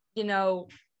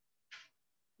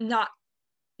 not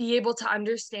be able to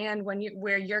understand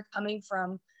where you're coming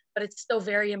from. But it's still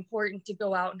very important to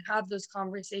go out and have those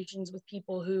conversations with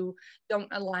people who don't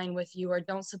align with you or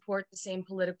don't support the same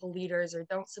political leaders or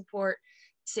don't support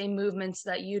the same movements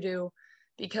that you do,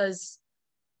 because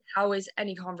how is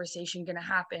any conversation going to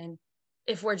happen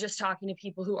if we're just talking to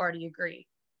people who already agree?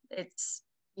 It's,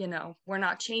 we're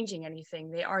not changing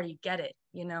anything. They already get it,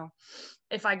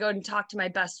 If I go and talk to my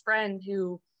best friend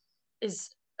who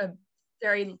is a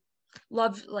very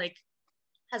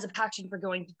has a passion for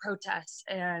going to protests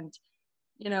and,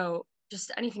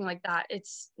 just anything like that,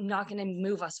 it's not going to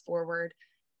move us forward.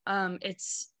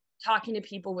 It's talking to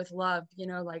people with love,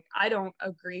 I don't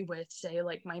agree with, say,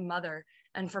 like my mother.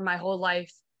 And for my whole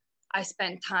life, I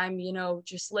spent time,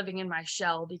 just living in my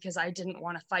shell because I didn't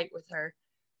want to fight with her.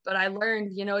 But I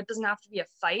learned, it doesn't have to be a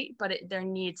fight, but there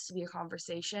needs to be a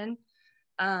conversation.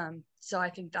 So I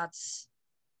think that's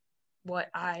what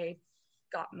I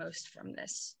got most from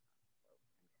this.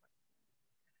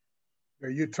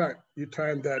 You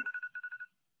timed that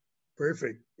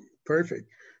perfect.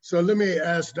 So let me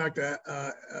ask Dr.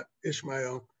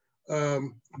 Ishmael.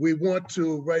 We want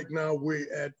to, right now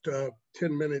we're at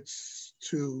 10 minutes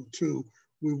to 2.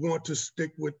 We want to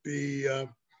stick with the,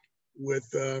 we're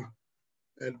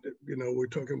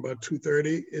talking about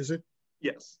 2:30, is it?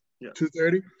 Yes.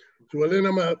 2:30. So well, then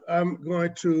I'm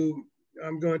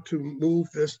going to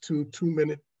move this to 2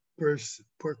 minutes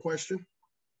per question.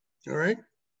 All right.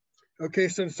 Okay,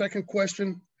 so the second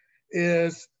question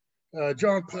is,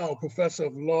 John Powell, professor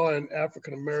of law and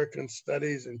African American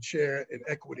studies and chair in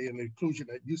equity and inclusion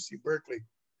at UC Berkeley,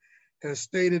 has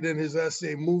stated in his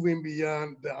essay, Moving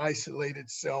Beyond the Isolated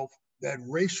Self, that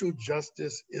racial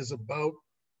justice is about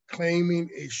claiming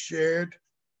a shared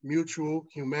mutual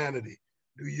humanity.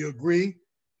 Do you agree,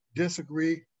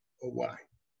 disagree, or why?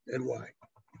 And why?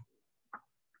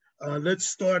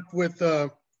 Let's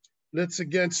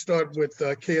again start with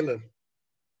Kaylan.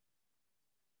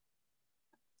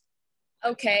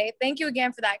 Okay, thank you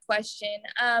again for that question.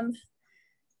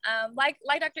 Like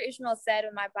Dr. Ishmael said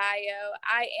in my bio,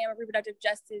 I am a reproductive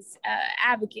justice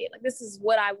advocate. Like, this is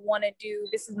what I want to do.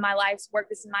 This is my life's work.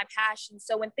 This is my passion.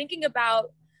 So when thinking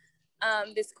about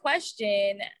this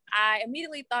question, I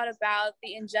immediately thought about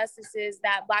the injustices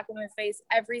that Black women face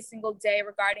every single day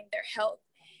regarding their health.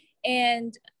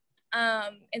 And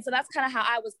so that's kind of how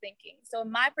I was thinking. So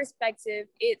in my perspective,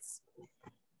 it's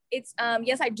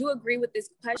yes, I do agree with this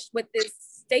question, with this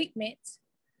statement,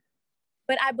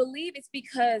 but I believe it's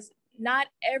because not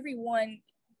everyone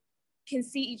can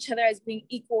see each other as being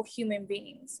equal human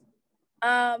beings.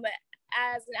 As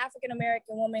an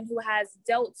African-American woman who has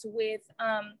dealt with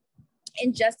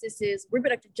injustices,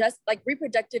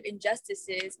 reproductive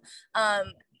injustices,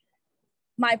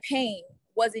 my pain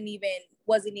wasn't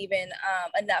even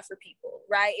enough for people,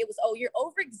 right? It was, oh, you're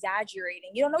over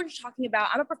exaggerating. You don't know what you're talking about.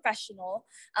 I'm a professional.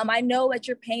 I know that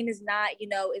your pain is not,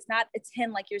 it's not a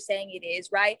 10 like you're saying it is,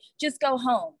 right? Just go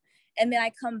home. And then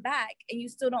I come back and you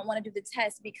still don't want to do the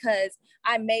test because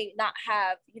I may not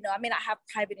have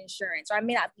private insurance, or I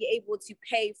may not be able to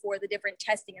pay for the different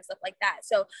testing and stuff like that.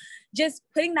 So just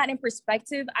putting that in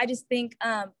perspective, I just think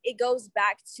it goes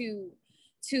back to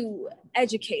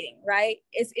educating, right?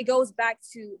 It goes back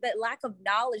to that lack of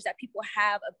knowledge that people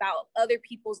have about other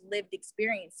people's lived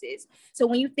experiences. So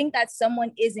when you think that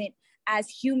someone isn't as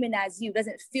human as you,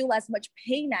 doesn't feel as much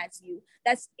pain as you,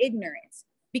 that's ignorance,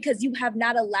 because you have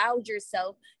not allowed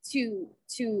yourself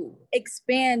to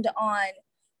expand on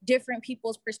different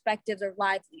people's perspectives or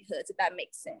livelihoods, if that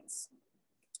makes sense.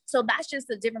 So that's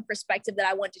just a different perspective that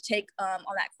I want to take on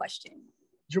that question.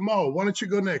 Jamaal, why don't you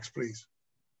go next, please?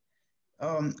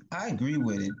 I agree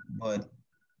with it,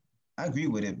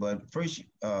 but first,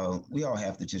 we all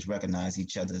have to just recognize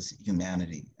each other's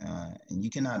humanity. And you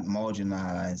cannot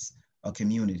marginalize a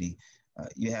community.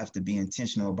 You have to be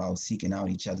intentional about seeking out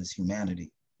each other's humanity,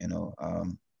 and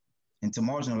to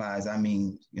marginalize, I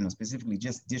mean, specifically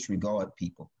just disregard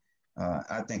people.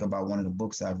 I think about one of the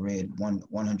books I've read,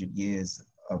 100 Years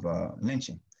of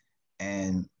Lynching.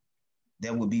 And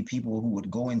there would be people who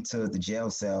would go into the jail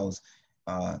cells,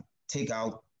 take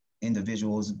out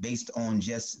individuals based on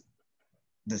just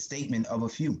the statement of a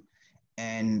few.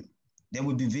 And there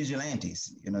would be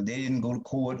vigilantes. They didn't go to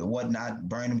court or whatnot,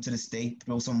 burn them to the stake,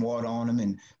 throw some water on them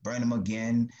and burn them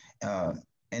again.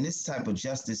 And this type of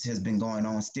justice has been going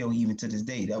on still even to this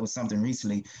day. That was something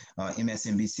recently,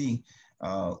 MSNBC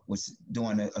was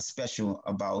doing a special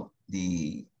about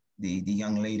the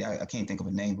young lady, I can't think of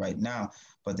her name right now,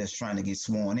 but that's trying to get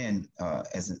sworn in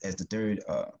as the third,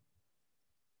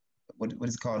 what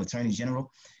is it called, Attorney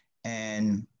General.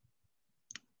 And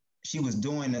she was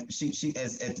doing, at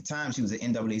the time, she was an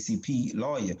NAACP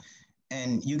lawyer.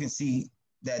 And you can see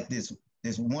that this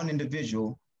one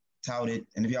individual touted,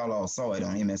 and if y'all all saw it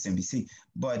on MSNBC,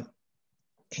 but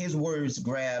his words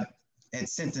grabbed and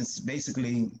sentenced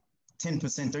basically 10%,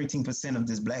 13% of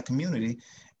this Black community,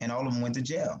 and all of them went to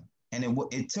jail. And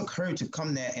it took her to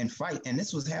come there and fight. And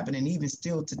this was happening even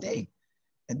still today.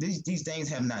 And these things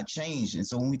have not changed. And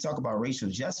so when we talk about racial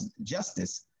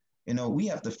justice, we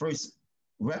have to first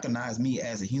recognize me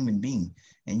as a human being.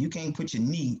 And you can't put your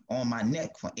knee on my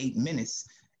neck for 8 minutes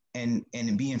and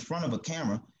be in front of a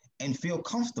camera and feel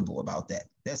comfortable about that.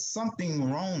 There's something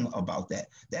wrong about that.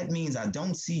 That means I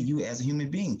don't see you as a human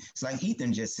being. It's like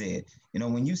Ethan just said,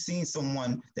 when you've seen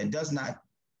someone that does not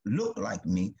look like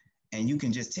me and you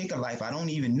can just take a life, I don't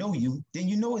even know you, then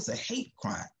it's a hate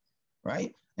crime,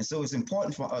 right? And so it's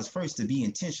important for us first to be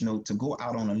intentional, to go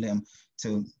out on a limb,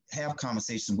 to have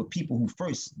conversations with people who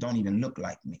first don't even look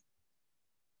like me.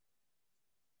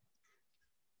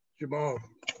 Jamaal,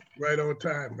 right on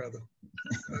time, brother.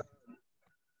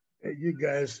 Hey, you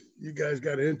guys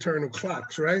got internal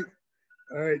clocks, right?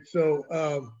 All right, so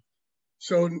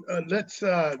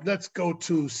let's go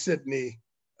to Cydney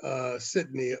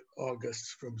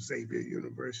August from Xavier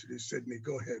University. Cydney,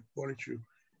 go ahead. Why don't you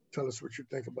tell us what you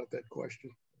think about that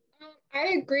question?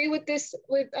 I agree with his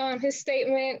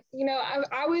statement.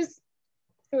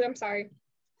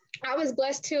 I was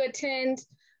blessed to attend,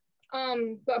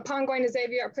 but upon going to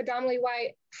Xavier, a predominantly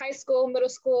white high school, middle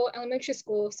school, elementary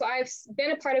school. So I've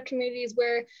been a part of communities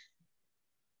where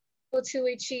to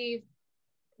achieve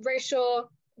racial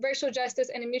justice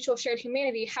and a mutual shared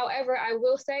humanity. However, I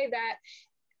will say that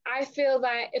I feel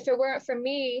that if it weren't for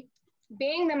me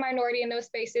being the minority in those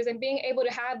spaces and being able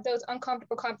to have those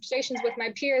uncomfortable conversations with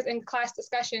my peers in class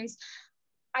discussions,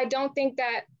 I don't think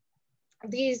that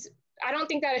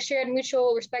a shared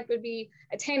mutual respect would be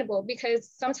attainable, because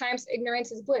sometimes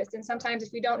ignorance is bliss. And sometimes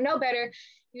if you don't know better,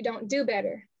 you don't do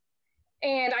better.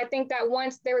 And I think that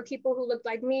once there were people who looked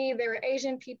like me, there were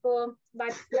Asian people,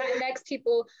 like Latinx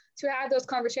people, to have those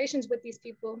conversations with these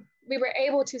people, we were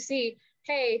able to see,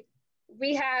 hey,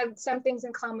 we have some things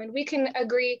in common. We can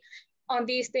agree on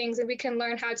these things, and we can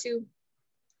learn how to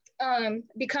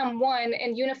become one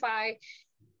and unify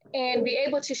and be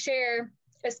able to share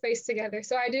a space together.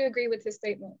 So I do agree with his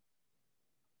statement.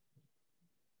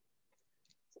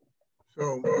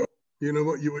 So, you know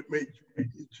what you make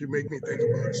me think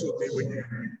about, Cydney,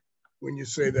 when you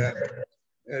say that,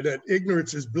 that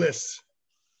ignorance is bliss.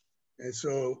 And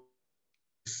so,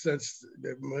 since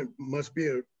there must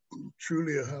be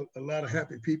truly a lot of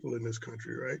happy people in this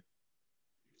country, right?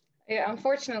 Yeah,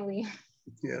 unfortunately.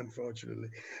 Yeah, unfortunately.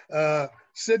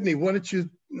 Cydney, why don't you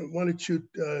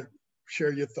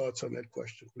share your thoughts on that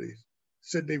question, please?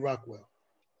 Cydney Rockwell.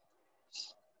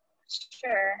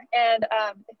 Sure. And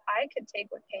if I could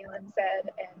take what Kaylan said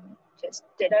and just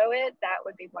ditto it, that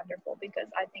would be wonderful, because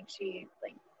I think she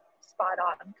spot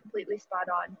on, completely spot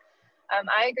on.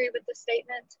 I agree with the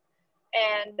statement.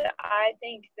 And I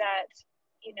think that,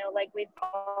 like we've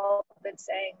all been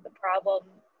saying, the problem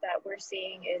that we're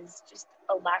seeing is just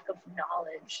a lack of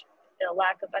knowledge, a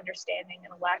lack of understanding,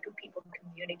 and a lack of people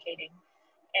communicating.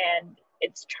 And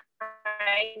it's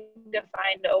trying to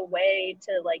find a way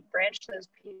to branch those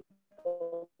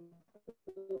people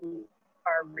who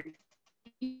are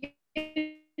refusing.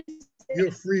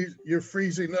 You're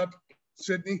freezing up,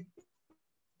 Cydney.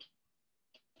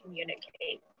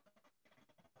 Communicate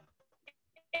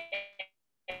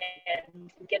and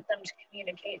get them to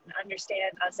communicate and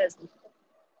understand us as. Can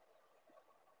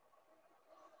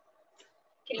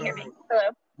you hear me?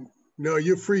 Hello? No,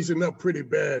 you're freezing up pretty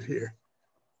bad here.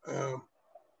 I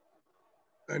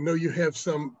know you have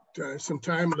some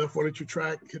time left. Why don't you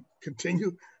try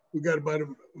continue? We got about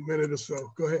a minute or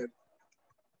so. Go ahead.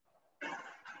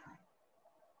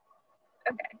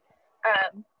 Okay. I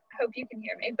hope you can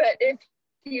hear me, but if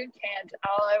you can't,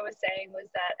 all I was saying was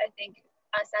that I think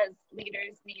us as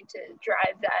leaders need to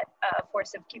drive that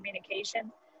force of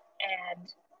communication,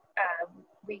 and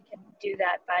we can do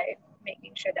that by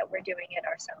making sure that we're doing it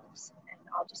ourselves. And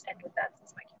I'll just end with that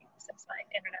since my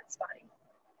internet's spotty.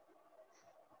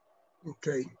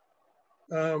 Okay.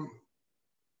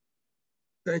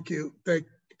 Thank you.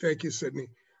 Thank you, Cydney.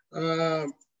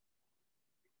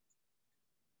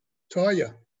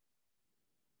 Toiya,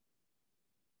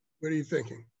 what are you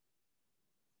thinking?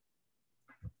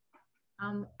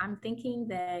 I'm thinking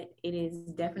that it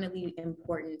is definitely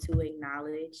important to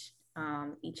acknowledge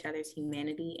each other's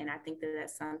humanity. And I think that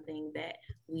that's something that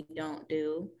we don't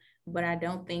do, but I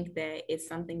don't think that it's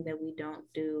something that we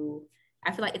don't do.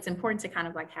 I feel like it's important to kind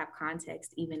of have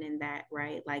context even in that,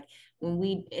 right? Like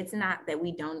it's not that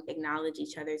we don't acknowledge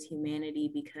each other's humanity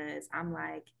because I'm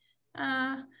like,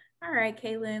 all right,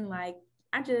 Kaylan,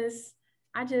 I just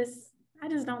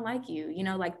don't like you,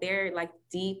 there are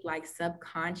deep,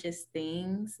 subconscious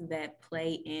things that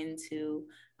play into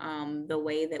the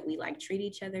way that we treat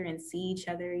each other and see each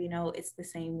other. It's the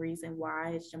same reason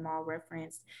why, as Jamaal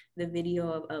referenced, the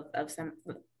video of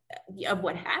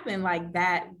what happened,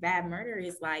 that murder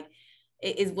is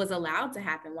it was allowed to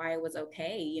happen, why it was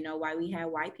okay, why we had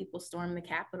white people storm the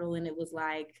Capitol and it was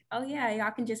like, oh yeah, y'all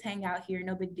can just hang out here,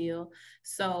 no big deal.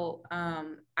 So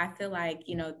I feel like,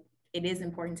 it is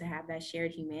important to have that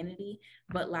shared humanity,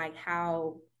 but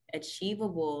how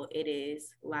achievable it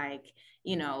is, I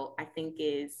think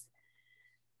is,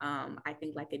 I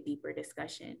think a deeper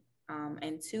discussion.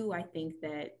 And two, I think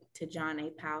that to John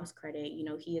A. Powell's credit,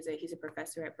 he's a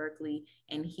professor at Berkeley,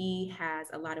 and he has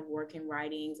a lot of work in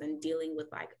writings and dealing with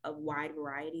a wide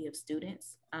variety of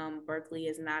students. Berkeley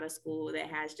is not a school that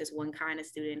has just one kind of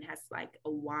student, has a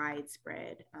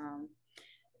widespread.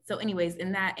 So anyways,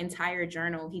 in that entire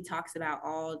journal, he talks about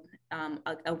all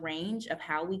a range of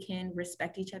how we can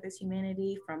respect each other's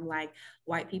humanity, from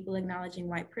white people acknowledging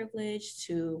white privilege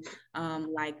to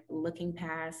looking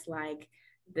past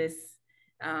this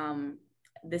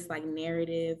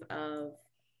narrative of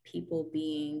people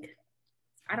being,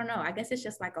 I don't know, I guess it's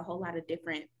just a whole lot of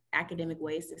different academic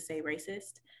ways to say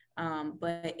racist,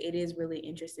 but it is really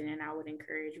interesting, and I would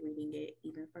encourage reading it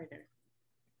even further.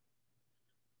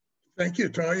 Thank you,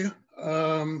 Toiya.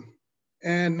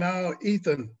 And now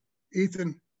Ethan,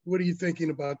 what are you thinking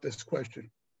about this question?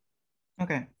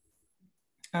 Okay.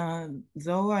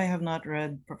 Though I have not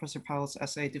read Professor Powell's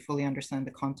essay to fully understand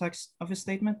the context of his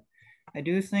statement, I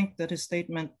do think that his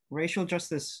statement, racial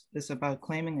justice is about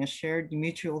claiming a shared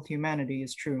mutual humanity,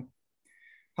 is true.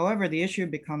 However, the issue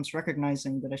becomes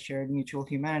recognizing that a shared mutual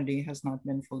humanity has not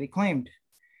been fully claimed.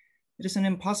 It is an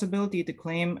impossibility to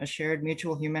claim a shared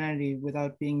mutual humanity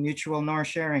without being mutual nor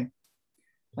sharing.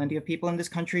 Plenty of people in this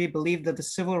country believe that the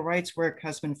civil rights work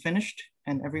has been finished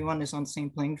and everyone is on the same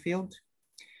playing field.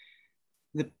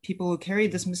 The people who carry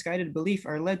this misguided belief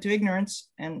are led to ignorance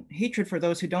and hatred for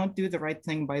those who don't do the right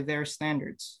thing by their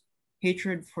standards.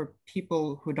 Hatred for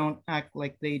people who don't act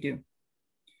like they do.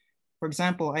 For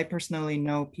example, I personally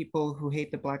know people who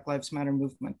hate the Black Lives Matter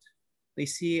movement. They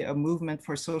see a movement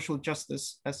for social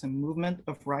justice as a movement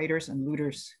of rioters and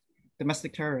looters,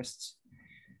 domestic terrorists.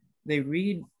 They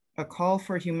read a call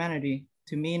for humanity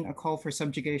to mean a call for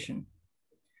subjugation.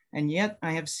 And yet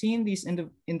I have seen these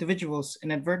individuals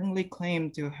inadvertently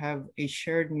claim to have a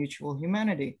shared mutual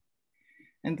humanity.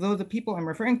 And though the people I'm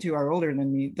referring to are older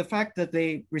than me, the fact that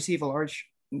they receive a large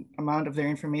amount of their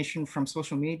information from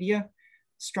social media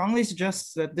strongly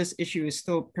suggests that this issue is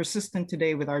still persistent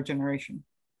today with our generation.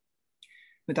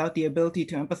 Without the ability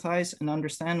to empathize and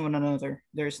understand one another,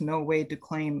 there is no way to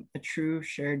claim a true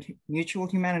shared mutual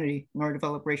humanity nor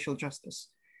develop racial justice.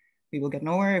 We will get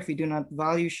nowhere if we do not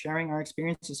value sharing our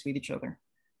experiences with each other.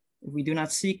 If we do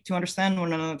not seek to understand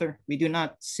one another, we do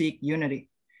not seek unity.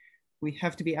 We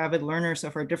have to be avid learners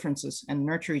of our differences and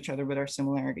nurture each other with our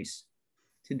similarities.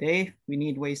 Today, we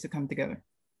need ways to come together.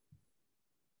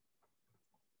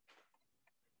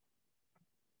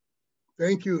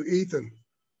 Thank you, Ethan.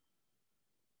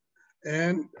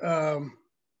 And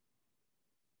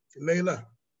Leila,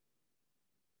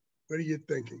 what are you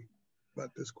thinking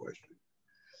about this question?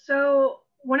 So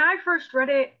when I first read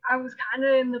it, I was kind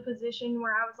of in the position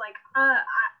where I was like,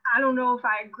 I don't know if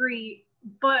I agree,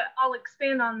 but I'll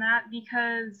expand on that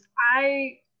because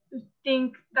I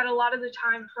think that a lot of the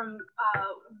time from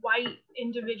white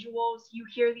individuals, you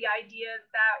hear the idea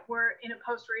that we're in a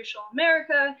post-racial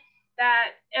America,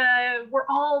 that we're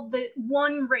all the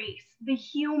one race, the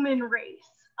human race,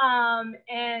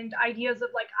 and ideas of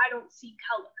like, I don't see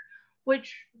color,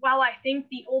 which while I think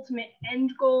the ultimate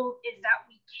end goal is that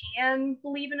we can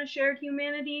believe in a shared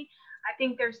humanity, I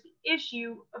think there's the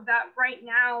issue of that right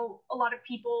now, a lot of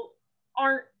people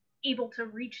aren't able to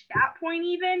reach that point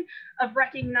even of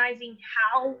recognizing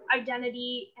how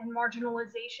identity and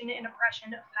marginalization and oppression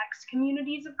affects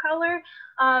communities of color.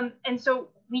 And so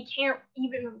we can't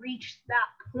even reach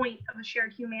that point of a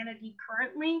shared humanity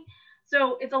currently.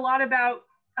 So it's a lot about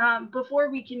before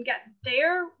we can get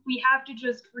there, we have to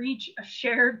just reach a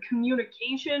shared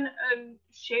communication and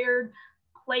shared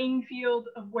playing field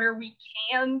of where we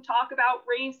can talk about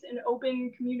race in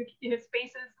open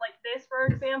spaces like this, for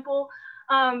example.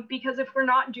 Because if we're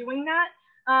not doing that,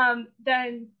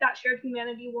 then that shared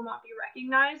humanity will not be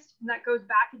recognized. And that goes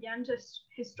back again to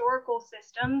historical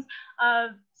systems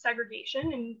of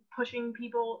segregation and pushing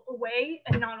people away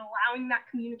and not allowing that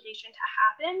communication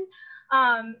to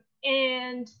happen.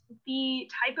 And the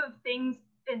type of things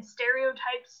and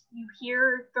stereotypes you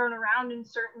hear thrown around in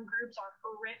certain groups are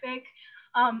horrific.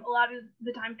 A lot of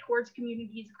the time towards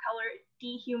communities of color, it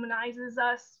dehumanizes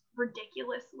us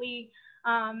ridiculously.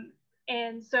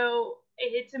 And so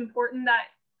it's important that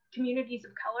communities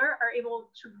of color are able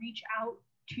to reach out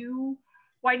to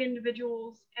white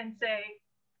individuals and say,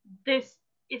 this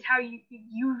is how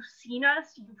you've seen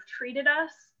us, you've treated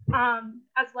us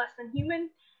as less than human,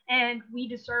 and we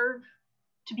deserve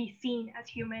to be seen as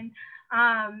human,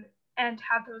 and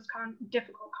have those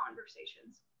difficult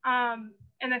conversations.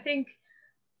 And I think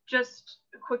just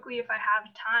quickly, if I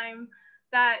have time,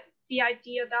 that the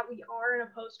idea that we are in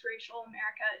a post-racial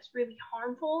America is really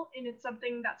harmful, and it's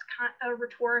something that's kind of a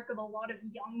rhetoric of a lot of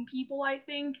young people, I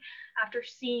think, after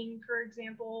seeing, for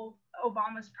example,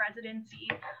 Obama's presidency.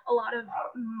 A lot of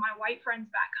my white friends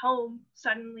back home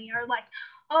suddenly are like,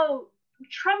 oh,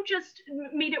 Trump just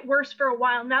made it worse for a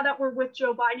while. Now that we're with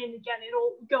Joe Biden again,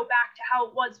 it'll go back to how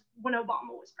it was when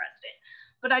Obama was president.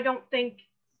 But I don't think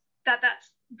that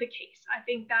that's the case. I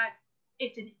think that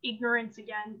it's an ignorance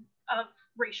again of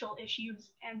racial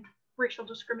issues and racial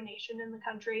discrimination in the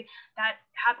country that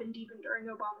happened even during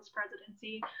Obama's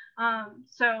presidency.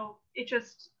 So it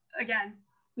just, again,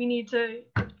 we need to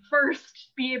first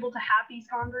be able to have these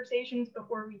conversations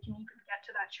before we can even get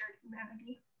to that shared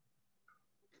humanity.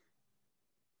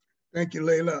 Thank you,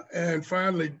 Leila. And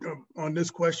finally, on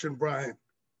this question, Brian.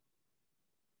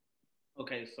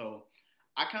 Okay, so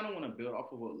I kind of want to build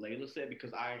off of what Leila said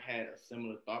because I had a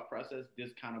similar thought process.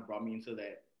 This kind of brought me into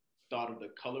that thought of the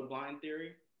colorblind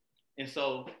theory. And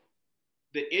so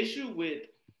the issue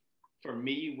for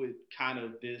me, with kind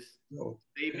of this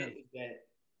statement is that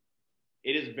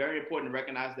it is very important to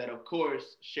recognize that, of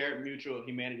course, shared mutual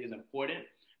humanity is important,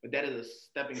 but that is a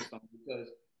stepping stone, because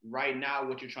right now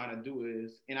what you're trying to do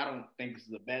is, and I don't think this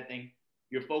is a bad thing,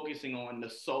 you're focusing on the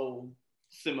sole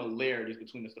similarities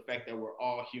between us, the fact that we're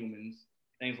all humans,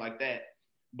 things like that.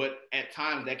 But at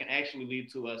times that can actually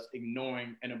lead to us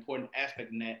ignoring an important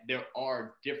aspect in that there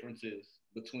are differences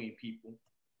between people.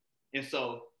 And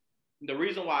so the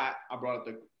reason why I brought up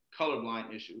the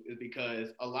colorblind issue is because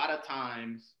a lot of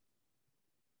times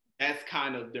that's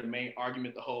kind of their main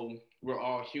argument, the whole we're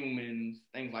all humans,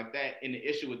 things like that. And the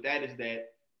issue with that is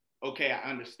that, okay, I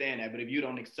understand that, but if you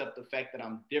don't accept the fact that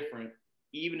I'm different,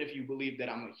 even if you believe that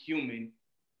I'm a human,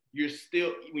 you're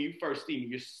still, when you first see me,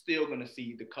 you're still gonna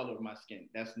see the color of my skin.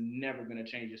 That's never gonna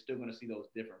change. You're still gonna see those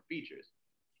different features.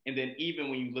 And then even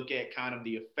when you look at kind of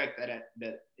the effect that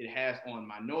it has on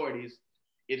minorities,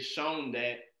 it's shown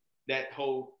that that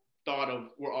whole thought of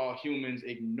we're all humans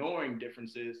ignoring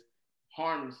differences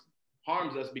harms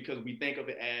us, because we think of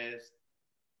it as,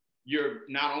 you're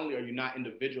not only are you not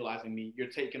individualizing me, you're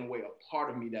taking away a part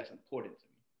of me that's important to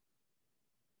me.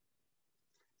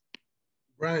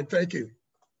 Brian, thank you.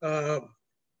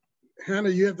 Hannah,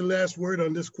 you have the last word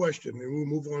on this question, and we'll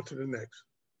move on to the next.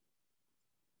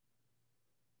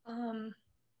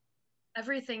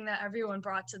 Everything that everyone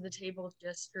brought to the table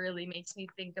just really makes me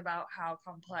think about how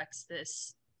complex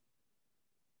this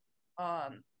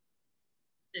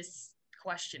this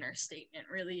question or statement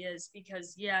really is,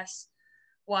 because yes,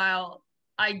 while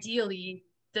ideally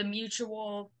the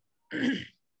mutual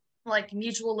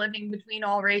mutual living between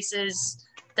all races,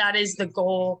 that is the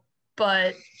goal,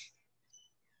 but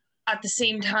at the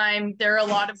same time there are a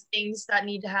lot of things that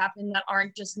need to happen that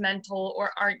aren't just mental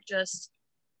or aren't just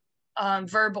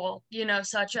verbal,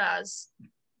 such as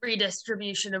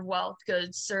redistribution of wealth,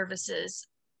 goods, services,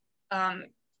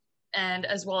 and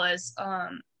as well as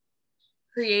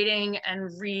creating and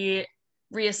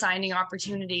reassigning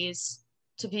opportunities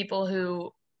to people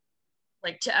who,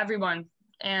 to everyone.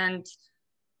 And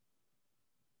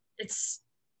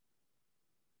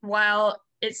while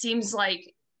it seems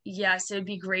like, yes, it would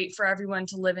be great for everyone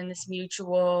to live in this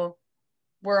mutual,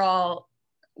 we're all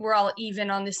even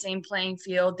on the same playing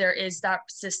field, there is that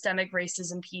systemic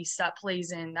racism piece that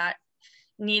plays in, that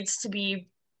needs to be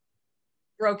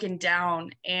broken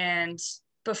down, and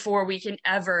before we can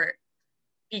ever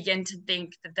begin to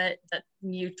think that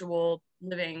mutual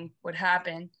living would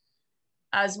happen,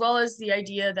 as well as the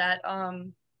idea that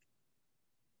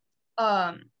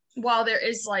while there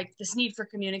is this need for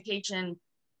communication,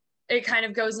 it kind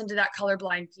of goes into that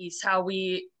colorblind piece, how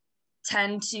we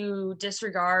tend to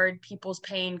disregard people's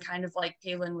pain, kind of like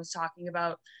Kaylan was talking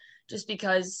about, just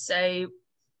because, say,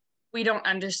 we don't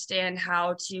understand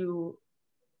how to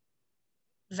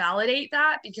validate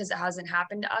that because it hasn't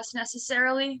happened to us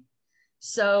necessarily.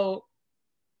 So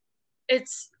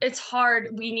it's hard.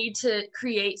 We need to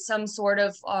create some sort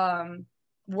of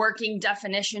working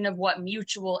definition of what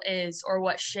mutual is, or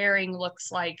what sharing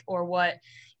looks like, or what,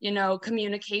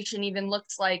 communication even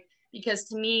looks like. Because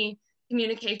to me,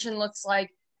 communication looks like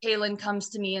Kaylan comes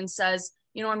to me and says,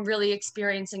 I'm really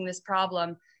experiencing this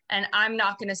problem. And I'm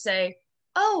not going to say,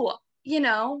 oh,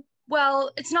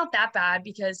 well, it's not that bad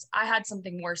because I had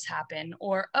something worse happen.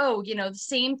 Or, oh, the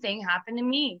same thing happened to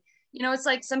me. It's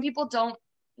like some people don't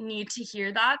need to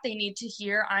hear that. They need to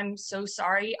hear, I'm so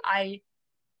sorry. I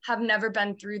have never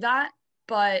been through that,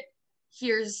 but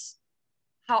here's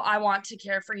how I want to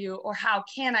care for you, or how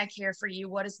can I care for you?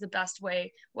 What is the best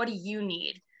way? What do you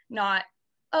need? Not,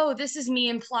 oh, this is me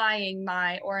implying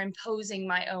or imposing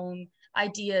my own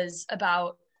ideas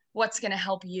about what's going to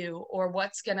help you or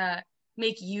what's going to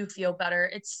make you feel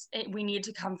better. We need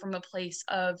to come from a place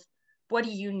of, what do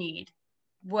you need?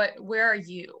 Where are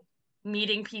you?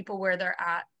 Meeting people where they're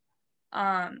at.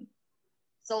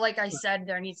 So like I said,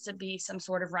 there needs to be some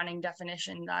sort of running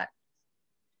definition that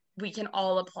we can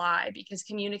all apply, because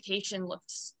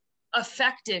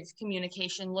effective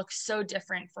communication looks so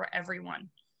different for everyone.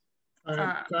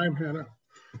 Time, Hannah.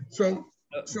 So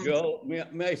Joe,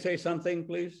 may I say something,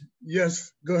 please?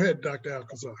 Yes, go ahead, Dr.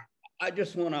 Alcazar. I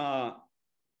just want to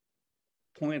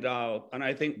point out, and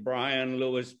I think Brian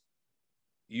Lewis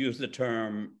used the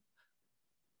term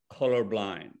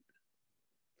colorblind.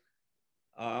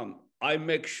 I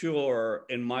make sure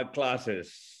in my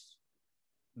classes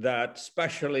that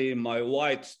especially my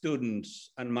white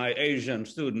students and my Asian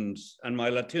students and my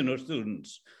Latino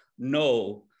students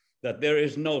know that there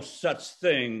is no such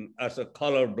thing as a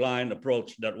colorblind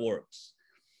approach that works.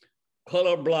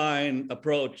 Colorblind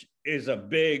approach is a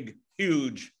big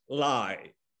huge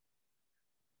lie.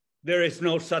 There is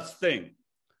no such thing.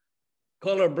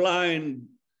 Colorblind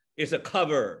is a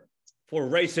cover for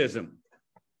racism.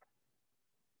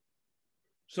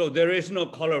 So there is no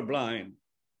colorblind.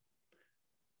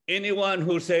 Anyone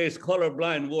who says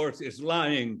colorblind works is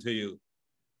lying to you.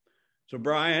 So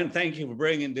Brian, thank you for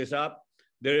bringing this up.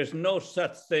 There is no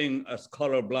such thing as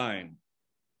colorblind,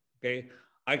 okay?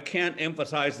 I can't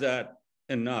emphasize that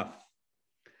enough.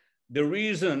 The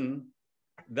reason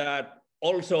that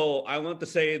also, I want to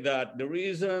say that the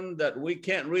reason that we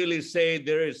can't really say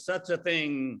there is such a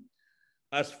thing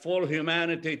as full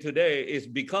humanity today is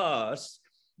because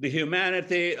the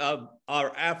humanity of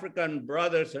our African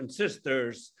brothers and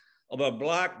sisters, of our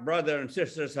Black brothers and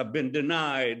sisters have been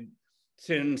denied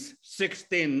since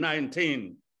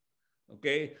 1619,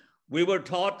 okay? We were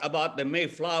taught about the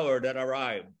Mayflower that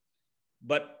arrived,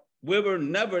 but we were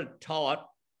never taught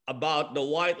about the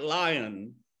white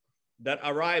lion that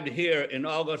arrived here in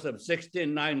August of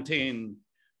 1619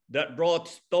 that brought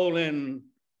stolen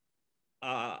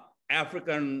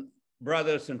African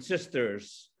brothers and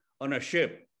sisters on a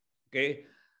ship, okay?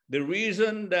 The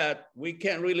reason that we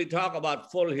can't really talk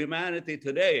about full humanity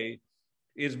today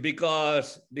is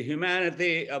because the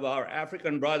humanity of our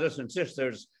African brothers and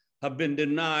sisters have been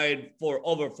denied for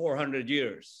over 400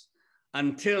 years.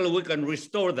 Until we can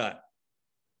restore that,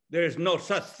 there is no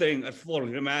such thing as full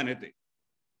humanity.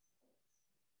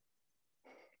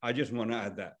 I just want to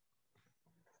add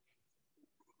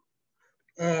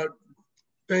that.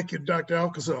 Thank you, Dr.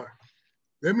 Alcazar.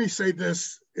 Let me say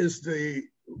this is the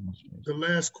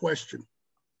last question.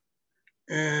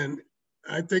 And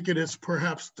I think it is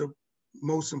perhaps the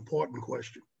most important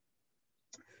question,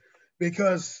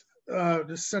 because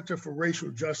the Center for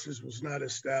Racial Justice was not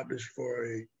established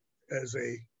as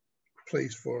a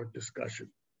place for discussion.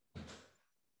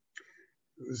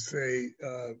 It was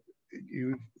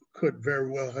you could very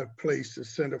well have placed the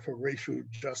Center for Racial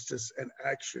Justice and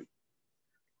Action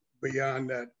beyond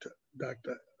that,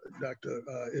 Dr.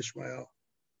 Ishmael,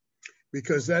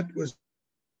 because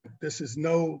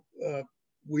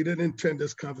we didn't intend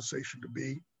this conversation to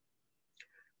be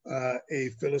a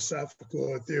philosophical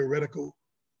or theoretical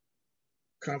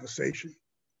conversation,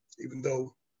 even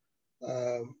though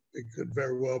it could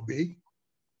very well be.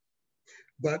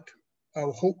 But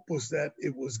our hope was that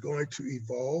it was going to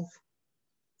evolve.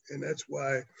 And that's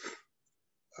why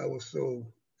I was so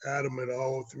adamant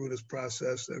all through this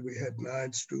process that we had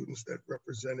 9 students that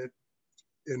represented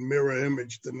in mirror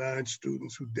image the 9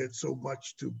 students who did so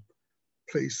much to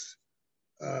place,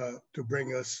 to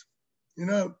bring us,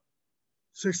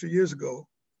 60 years ago,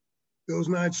 those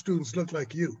 9 students looked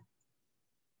like you.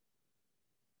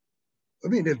 I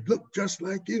mean, they looked just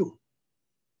like you.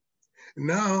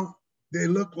 Now they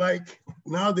look like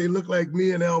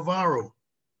me and Alvaro,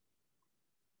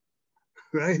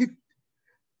 right?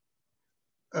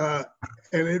 And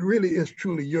it really is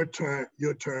truly your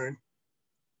turn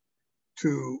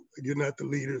to, you're not the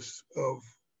leaders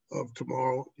of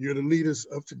tomorrow, you're the leaders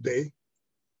of today.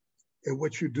 And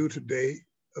what you do today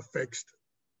affects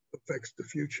the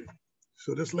future.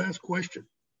 So this last question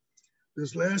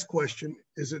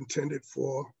is intended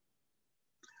for,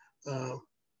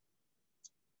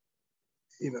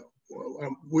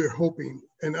 we're hoping,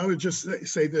 and I would just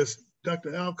say this,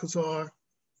 Dr. Alcazar,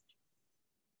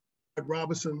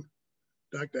 Robinson,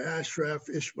 Dr. Ashraf,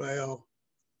 Ishmael,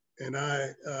 and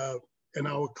I, in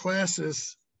our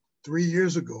classes 3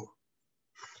 years ago,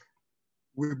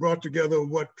 we brought together,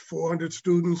 400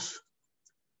 students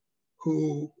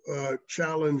who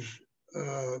challenged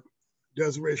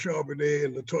Desiree Charbonnet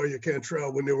and Toiya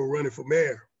Cantrell when they were running for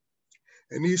mayor.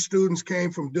 And these students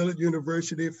came from Dillard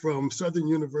University, from Southern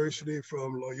University,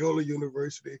 from Loyola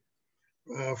University,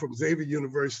 from Xavier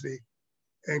University,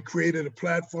 and created a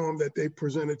platform that they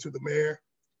presented to the mayor.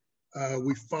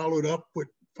 We followed up with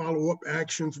follow-up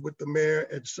actions with the mayor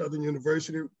at Southern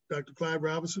University, Dr. Clyde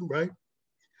Robinson, right?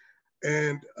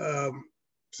 And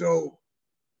so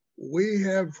we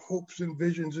have hopes and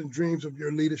visions and dreams of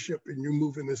your leadership and you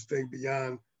moving this thing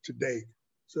beyond today.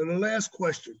 So the last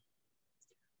question,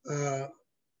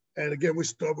 and again, we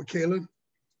start with Kaylan.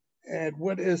 And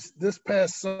what is this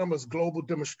past summer's global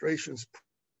demonstrations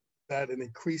that an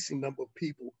increasing number of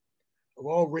people of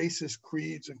all races,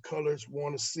 creeds, and colors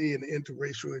want to see an end to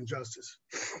racial injustice.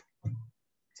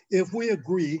 If we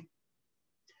agree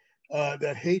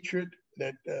that hatred,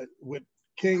 with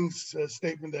King's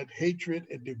statement that hatred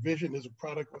and division is a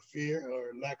product of fear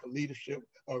or lack of leadership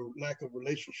or lack of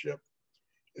relationship,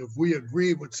 if we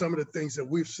agree with some of the things that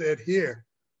we've said here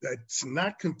that's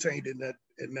not contained in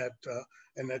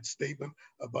that statement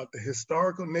about the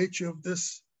historical nature of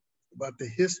this about the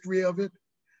history of it,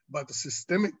 about the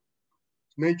systemic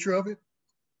nature of it,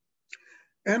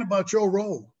 and about your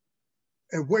role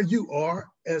and where you are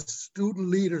as student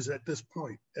leaders at this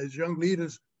point, as young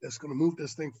leaders that's going to move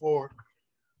this thing forward.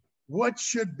 What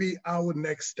should be our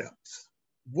next steps?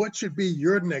 What should be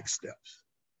your next steps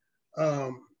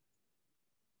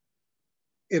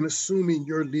in assuming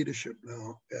your leadership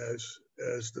now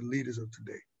as the leaders of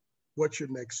today? What's your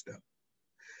next step?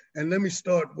 And let me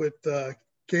start with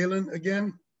Kaylan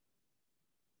again.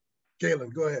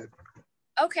 Kaylan, go ahead.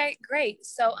 Okay, great.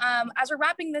 So as we're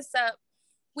wrapping this up,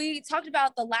 we talked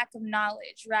about the lack of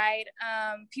knowledge, right?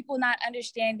 People not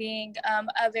understanding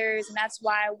others, and that's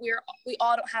why we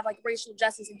all don't have like racial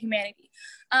justice and humanity.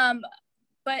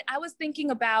 But I was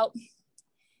thinking about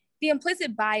the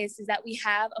implicit biases that we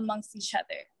have amongst each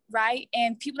other, right?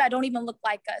 And people that don't even look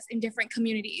like us in different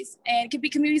communities, and it could be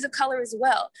communities of color as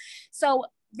well. So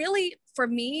really, for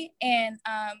me and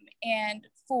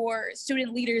for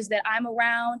student leaders that I'm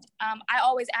around, I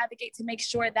always advocate to make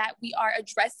sure that we are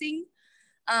addressing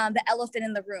the elephant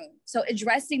in the room. So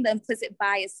addressing the implicit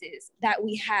biases that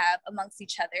we have amongst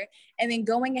each other, and then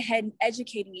going ahead and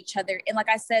educating each other. And like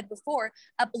I said before,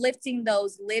 uplifting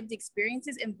those lived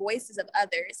experiences and voices of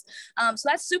others. So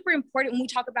that's super important when we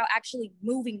talk about actually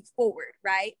moving forward,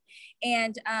 right?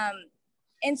 And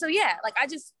so, yeah, like I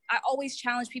always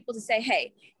challenge people to say,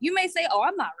 hey, you may say, oh,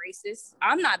 I'm not racist,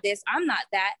 I'm not this, I'm not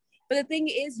that. But the thing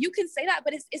is, you can say that,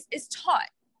 but it's taught.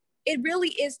 It really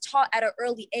is taught at an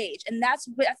early age. And that's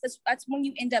when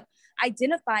you end up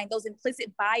identifying those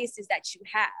implicit biases that you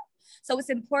have. So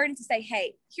it's important to say,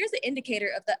 hey, here's the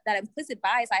indicator of that implicit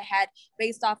bias I had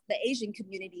based off the Asian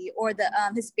community or the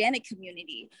Hispanic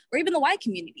community or even the white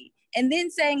community. And then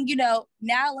saying,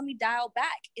 now let me dial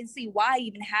back and see why I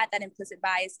even had that implicit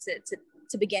bias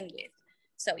to begin with.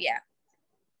 So, yeah.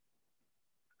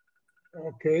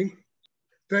 Okay.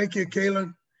 Thank you,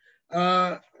 Kaylan.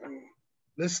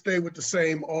 Let's stay with the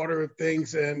same order of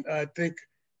things. And I think,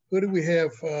 who do we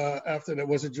have after that?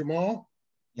 Was it Jamaal?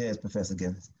 Yes, Professor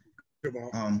Gibbons.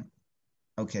 Jamaal.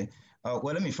 Okay. Well,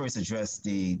 let me first address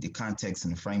the context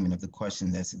and the framing of the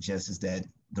question that suggests that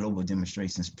global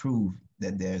demonstrations prove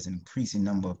that there's an increasing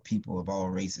number of people of all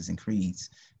races and creeds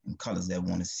and colors that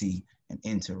want to see an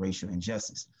end to racial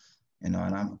injustice. And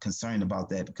I'm concerned about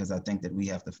that because I think that we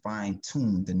have to fine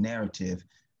tune the narrative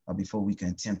before we can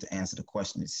attempt to answer the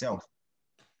question itself.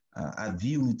 I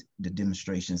viewed the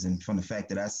demonstrations, and from the fact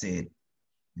that I said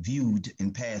viewed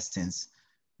in past tense,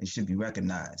 it should be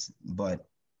recognized. But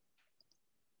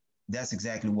that's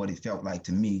exactly what it felt like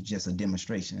to me, just a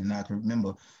demonstration. And I can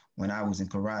remember when I was in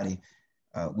karate,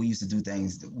 we used to do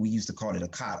things, we used to call it a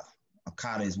kata. A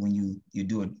kata is when you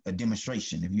do a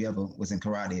demonstration. If you ever was in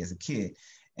karate as a kid,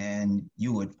 and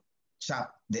you would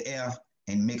chop the air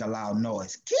and make a loud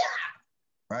noise,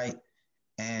 right?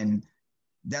 And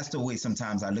that's the way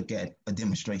sometimes I look at a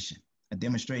demonstration. A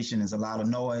demonstration is a lot of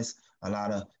noise, a lot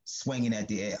of swinging at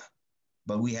the air.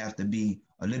 But we have to be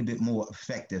a little bit more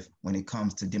effective when it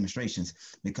comes to demonstrations,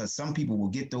 because some people will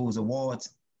get those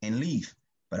awards and leave.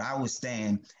 But I would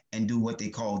stand and do what they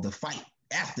call the fight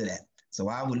after that. So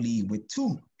I would leave with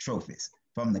 2 trophies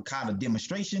from the kata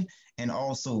demonstration and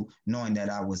also knowing that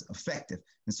I was effective.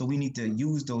 And so we need to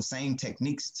use those same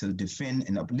techniques to defend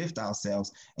and uplift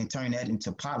ourselves and turn that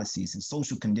into policies and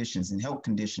social conditions and health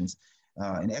conditions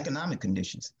and economic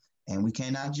conditions. And we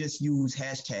cannot just use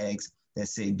hashtags that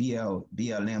say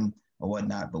BLM or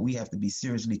whatnot, but we have to be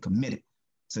seriously committed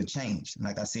to change. And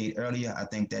like I said earlier, I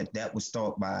think that would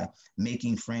start by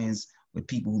making friends with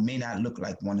people who may not look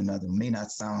like one another, may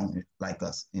not sound like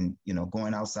us, and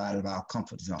going outside of our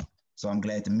comfort zone. So I'm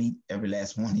glad to meet every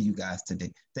last one of you guys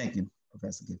today. Thank you,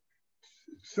 Professor Gibb.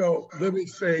 So let me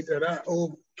say that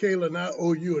Kaylan, I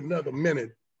owe you another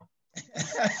minute.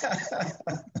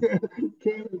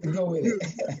 Go with it.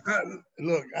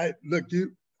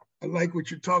 I like what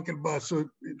you're talking about. So,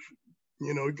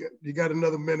 you got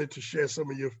another minute to share some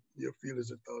of your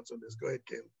feelings and thoughts on this. Go ahead,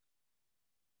 Kaylan.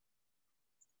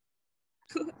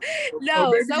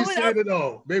 No, maybe you said it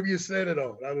all. Maybe you said it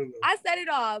all. I don't know. I said it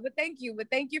all, but thank you. But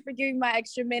thank you for giving my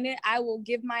extra minute. I will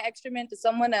give my extra minute to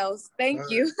someone else. Thank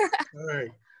you. All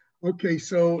right. Okay,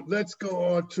 so let's go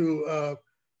on to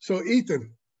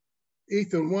Ethan.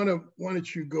 Ethan, why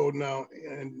don't you go now?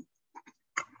 And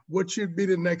what should be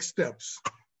the next steps?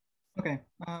 Okay.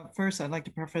 First, I'd like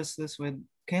to preface this with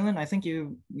Kaylan. I think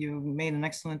you made an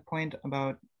excellent point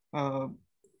about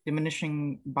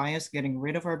diminishing bias, getting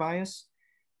rid of our bias.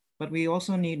 But we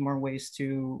also need more ways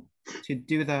to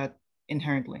do that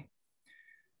inherently.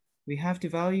 We have to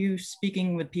value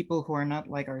speaking with people who are not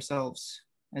like ourselves.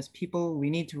 As people, we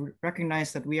need to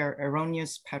recognize that we are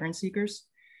erroneous pattern seekers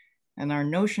and our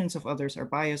notions of others are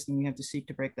biased, and we have to seek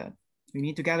to break that. We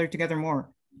need to gather together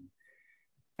more.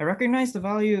 I recognize the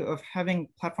value of having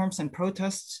platforms and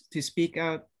protests to speak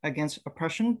out against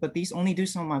oppression, but these only do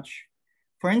so much.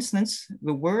 For instance,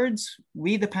 the words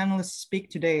we, the panelists, speak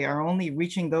today are only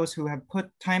reaching those who have put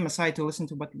time aside to listen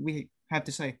to what we have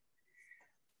to say.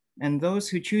 And those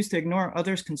who choose to ignore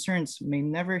others' concerns may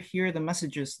never hear the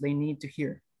messages they need to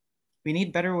hear. We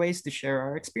need better ways to share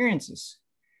our experiences.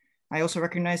 I also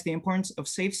recognize the importance of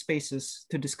safe spaces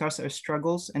to discuss our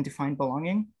struggles and to find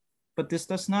belonging, but this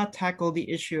does not tackle the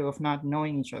issue of not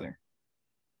knowing each other.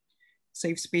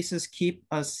 Safe spaces keep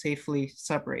us safely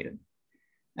separated.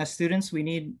 As students, we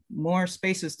need more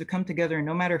spaces to come together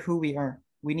no matter who we are.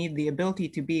 We need the ability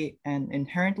to be an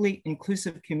inherently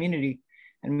inclusive community,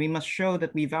 and we must show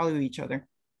that we value each other.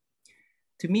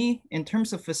 To me, in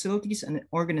terms of facilities and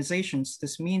organizations,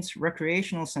 this means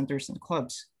recreational centers and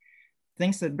clubs,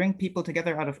 things that bring people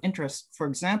together out of interest. For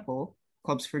example,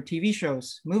 clubs for TV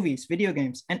shows, movies, video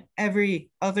games, and every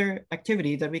other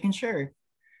activity that we can share.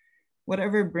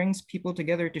 Whatever brings people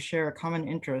together to share a common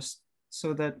interest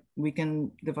so that we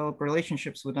can develop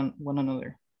relationships with one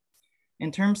another.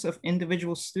 In terms of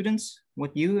individual students,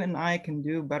 what you and I can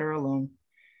do better alone.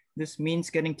 This means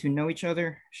getting to know each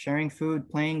other, sharing food,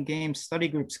 playing games, study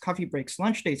groups, coffee breaks,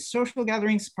 lunch dates, social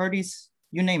gatherings, parties,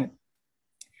 you name it.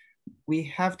 We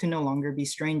have to no longer be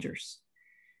strangers.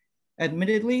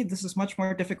 Admittedly, this is much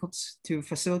more difficult to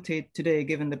facilitate today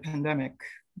given the pandemic,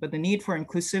 but the need for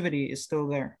inclusivity is still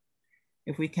there.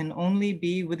 If we can only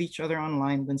be with each other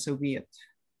online, then so be it.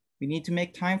 We need to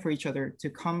make time for each other to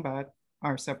combat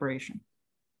our separation.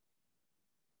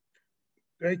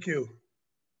 Thank you,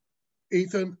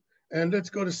 Ethan. And let's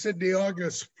go to Cydney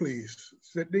August, please.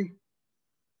 Cydney?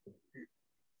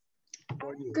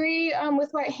 I agree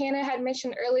with what Hannah had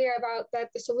mentioned earlier about that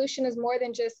the solution is more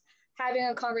than just having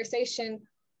a conversation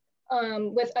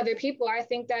with other people. I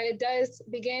think that it does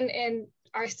begin in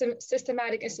our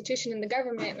systematic institution in the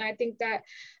government. And I think that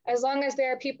as long as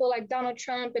there are people like Donald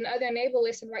Trump and other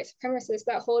nativists and white supremacists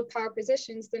that hold power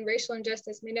positions, then racial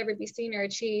injustice may never be seen or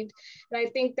achieved. And I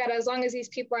think that as long as these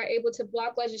people are able to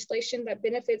block legislation that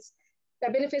benefits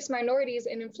minorities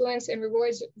and influence and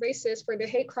rewards racists for their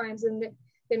hate crimes, and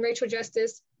then racial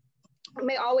justice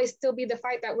may always still be the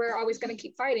fight that we're always going to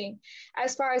keep fighting.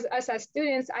 As far as us as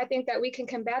students, I think that we can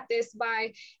combat this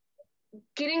by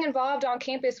getting involved on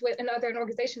campus with other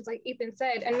organizations, like Ethan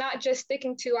said, and not just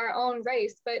sticking to our own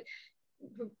race, but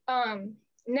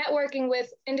networking with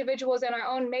individuals in our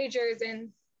own majors and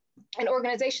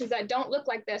organizations that don't look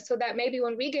like this, so that maybe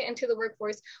when we get into the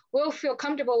workforce, we'll feel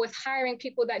comfortable with hiring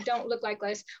people that don't look like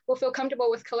us. We'll feel comfortable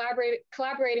with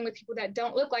collaborating with people that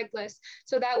don't look like us.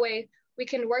 So that way we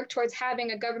can work towards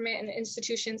having a government and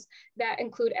institutions that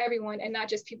include everyone and not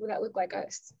just people that look like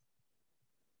us.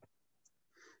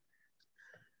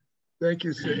 Thank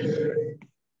you, Cydney.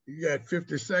 You got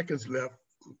 50 seconds left.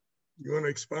 You want to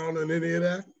expound on any of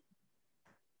that?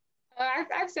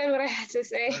 I've said what I had to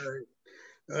say.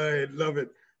 All right, love it.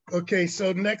 Okay,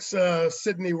 so next,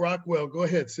 Cydney Rockwell. Go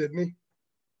ahead, Cydney.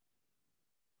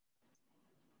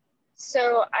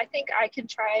 So I think I can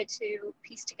try to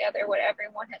piece together what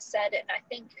everyone has said. And I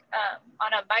think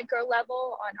on a micro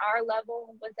level, on our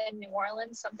level within New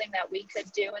Orleans, something that we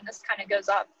could do, and this kind of goes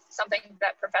off something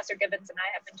that Professor Gibbons and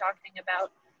I have been talking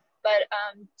about, but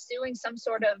doing some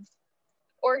sort of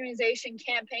organization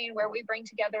campaign where we bring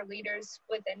together leaders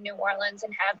within New Orleans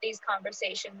and have these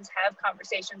conversations, have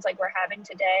conversations like we're having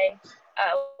today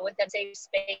within a safe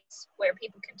space where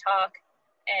people can talk.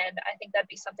 And I think that'd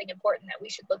be something important that we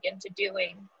should look into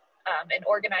doing and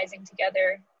organizing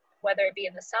together, whether it be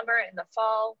in the summer, in the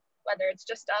fall, whether it's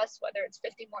just us, whether it's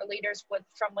 50 more leaders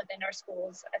from within our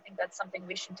schools. I think that's something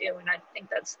we should do. And I think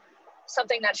that's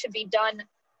something that should be done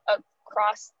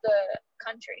across the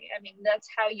country. I mean, that's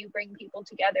how you bring people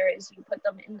together, is you put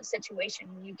them in the situation,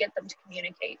 you get them to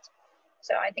communicate.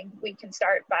 So I think we can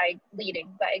start by leading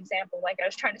by example. Like I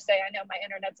was trying to say, I know my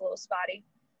internet's a little spotty,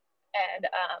 and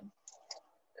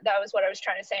that was what I was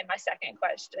trying to say in my second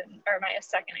question, or my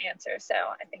second answer. So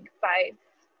I think by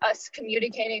us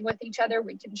communicating with each other,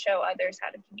 we can show others how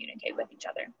to communicate with each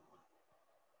other.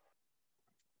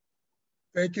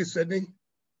 Thank you, Cydney.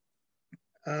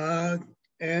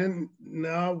 And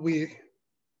now we're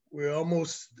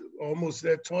almost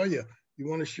there. Toiya, you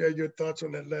want to share your thoughts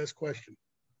on that last question?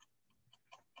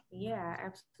 Yeah,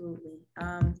 absolutely.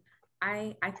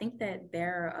 I think that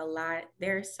there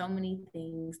are so many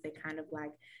things that kind of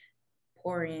like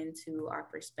pour into our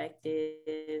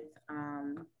perspective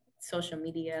social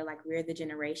media, like we're the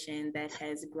generation that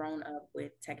has grown up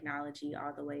with technology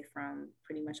all the way from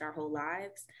pretty much our whole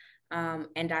lives.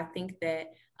 And I think that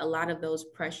a lot of those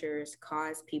pressures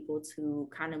cause people to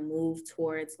kind of move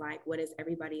towards like, what is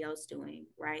everybody else doing,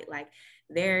 right? Like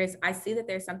I see that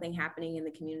there's something happening in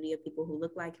the community of people who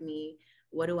look like me.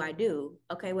 What do I do?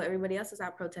 Okay, well, everybody else is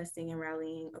out protesting and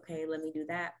rallying. Okay, let me do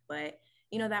that. But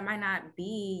that might not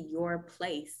be your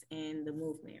place in the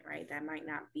movement, right? That might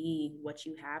not be what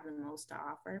you have the most to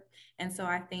offer. And so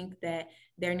I think that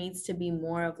there needs to be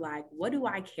more of like, what do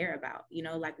I care about?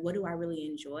 Like, what do I really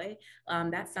enjoy?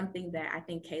 That's something that I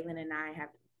think Kaylan and I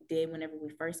did whenever we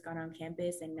first got on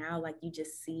campus. And now like you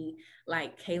just see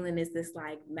like Kaylan is this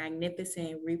like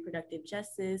magnificent reproductive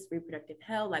justice, reproductive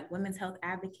health, like women's health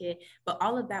advocate. But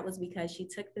all of that was because she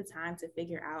took the time to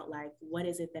figure out like, what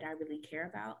is it that I really care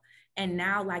about? And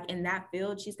now like in that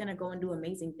field, she's going to go and do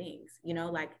amazing things,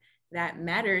 like that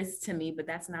matters to me, but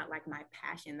that's not like my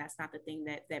passion. That's not the thing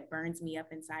that burns me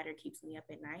up inside or keeps me up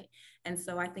at night. And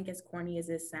so I think as corny as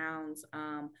this sounds,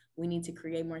 we need to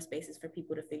create more spaces for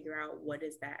people to figure out what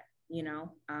is that,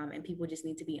 and people just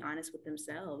need to be honest with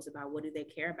themselves about what do they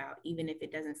care about, even if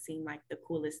it doesn't seem like the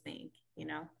coolest thing,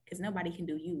 because nobody can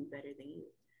do you better than you.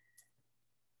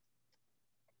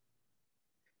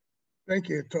 Thank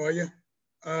you, Toiya.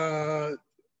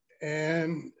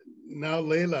 And now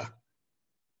Leila.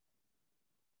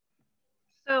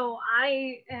 So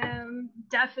I am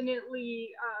definitely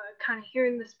kind of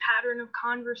hearing this pattern of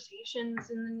conversations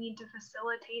and the need to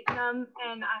facilitate them.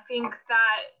 And I think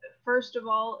that, first of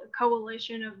all, a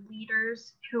coalition of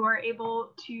leaders who are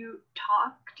able to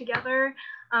talk together,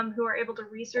 who are able to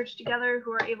research together,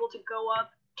 who are able to go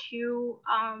up to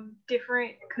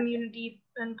different community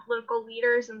and political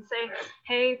leaders and say,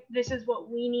 hey, this is what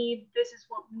we need. This is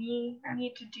what we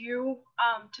need to do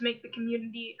to make the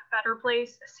community a better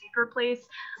place, a safer place,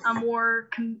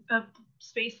 a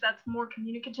space that's more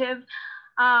communicative.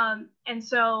 And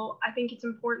so I think it's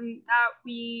important that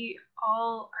we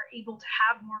all are able to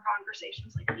have more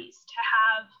conversations like these,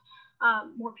 to have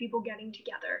more people getting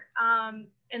together.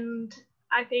 And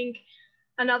I think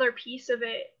another piece of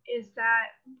it is that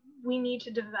we need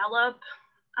to develop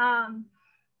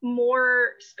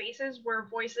more spaces where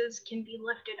voices can be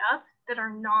lifted up that are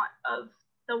not of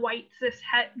the white cis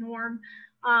het norm,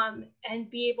 and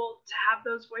be able to have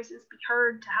those voices be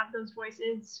heard, to have those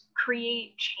voices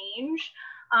create change.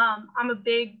 I'm a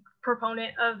big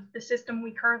proponent of the system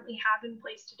we currently have in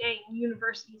place today in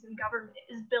universities and government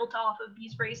is built off of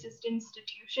these racist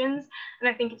institutions. And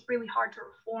I think it's really hard to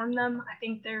reform them. I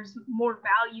think there's more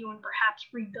value in perhaps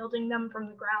rebuilding them from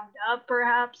the ground up,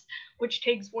 perhaps, which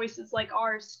takes voices like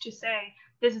ours to say,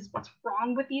 this is what's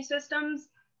wrong with these systems.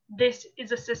 This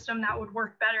is a system that would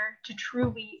work better to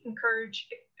truly encourage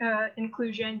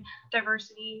inclusion,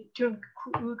 diversity, to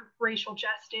include racial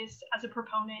justice as a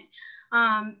proponent.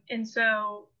 And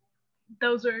so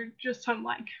those are just some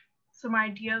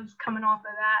ideas coming off of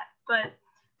that, but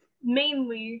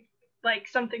mainly like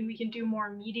something we can do more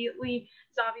immediately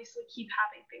is obviously keep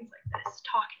having things like this,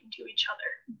 talking to each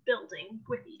other, building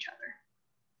with each other.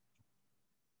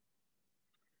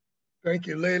 Thank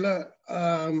you, Leila.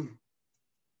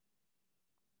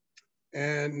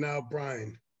 And now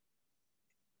Brian.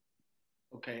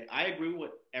 Okay, I agree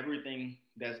with everything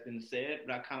that's been said,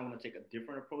 but I kind of want to take a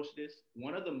different approach to this.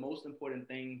 One of the most important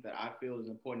things that I feel is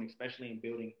important, especially in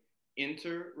building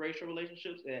interracial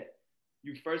relationships, that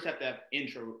you first have to have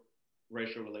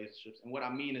intraracial relationships. And what I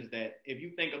mean is that if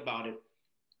you think about it,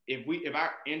 if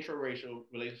our intraracial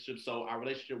relationships, so our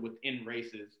relationship within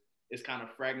races is kind of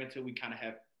fragmented, we kind of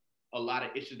have a lot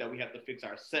of issues that we have to fix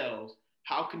ourselves,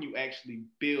 how can you actually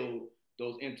build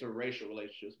those interracial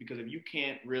relationships? Because if you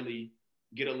can't really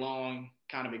get along,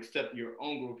 kind of accept your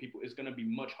own group of people, it's going to be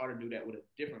much harder to do that with a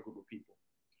different group of people.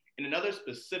 And another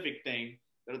specific thing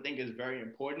that I think is very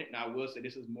important, and I will say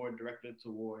this is more directed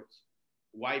towards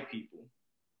white people,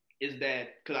 is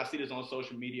that, because I see this on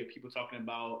social media, people talking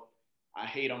about, I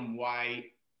hate I'm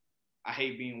white, I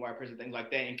hate being a white person, things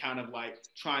like that, and kind of like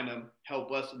trying to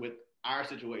help us with our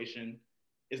situation,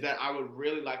 is that I would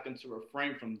really like them to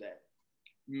refrain from that.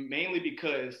 Mainly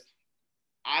because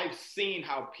I've seen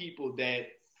how people that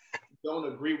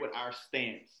don't agree with our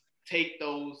stance take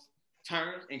those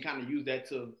terms and kind of use that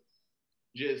to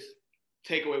just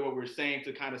take away what we're saying,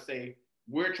 to kind of say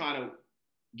we're trying to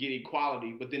get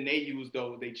equality, but then they use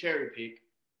those, they cherry pick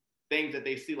things that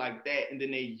they see like that, and then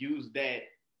they use that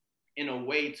in a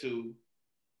way to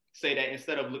say that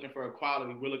instead of looking for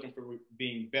equality, we're looking for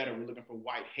being better, we're looking for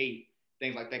white hate,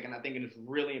 things like that. And I think it's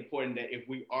really important that if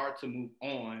we are to move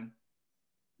on,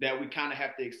 that we kind of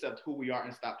have to accept who we are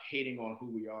and stop hating on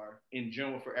who we are in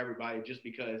general for everybody, just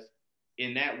because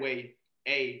in that way,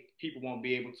 A, people won't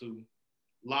be able to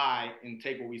lie and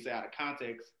take what we say out of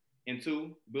context, and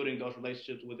two, building those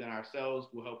relationships within ourselves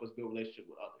will help us build relationships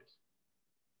with others.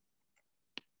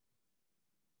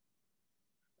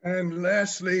 And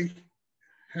lastly,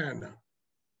 Hannah.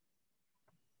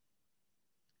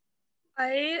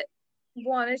 I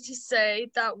wanted to say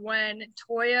that when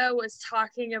Toiya was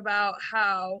talking about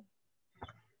how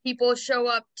people show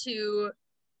up to,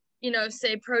 you know,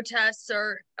 say protests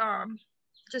or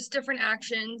just different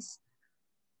actions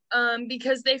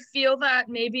because they feel that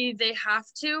maybe they have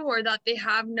to or that they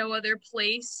have no other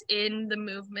place in the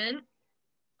movement,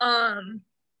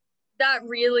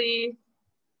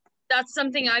 that's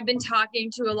something I've been talking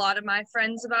to a lot of my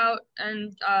friends about,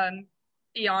 and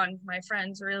beyond my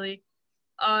friends really,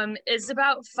 is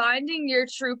about finding your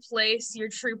true place, your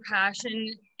true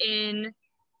passion in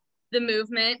the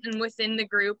movement and within the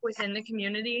group, within the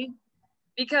community.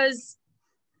 Because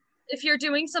if you're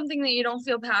doing something that you don't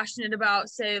feel passionate about,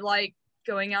 say like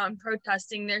going out and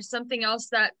protesting, there's something else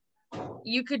that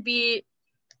you could be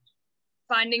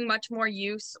finding much more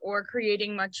use or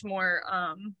creating much more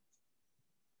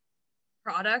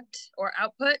product or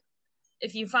output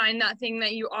if you find that thing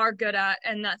that you are good at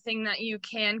and that thing that you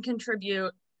can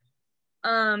contribute.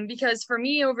 Because for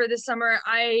me over the summer,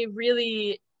 I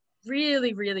really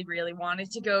wanted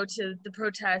to go to the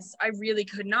protests. I really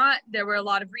could not. There were a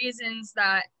lot of reasons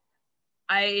that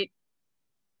I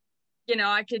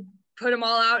could put them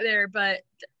all out there, but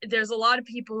there's a lot of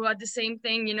people who had the same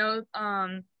thing,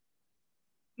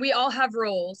 we all have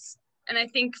roles. And I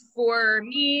think for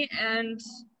me, and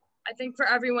I think for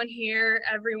everyone here,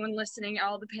 everyone listening,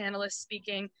 all the panelists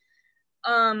speaking,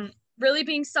 really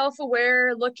being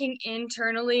self-aware, looking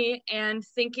internally and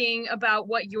thinking about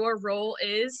what your role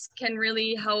is can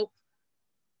really help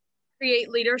create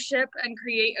leadership and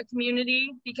create a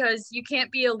community, because you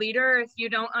can't be a leader if you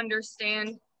don't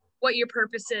understand what your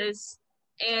purpose is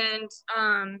and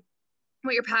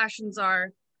what your passions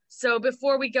are. So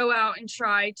before we go out and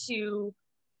try to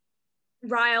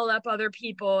rile up other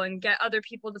people and get other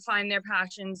people to find their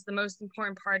passions, the most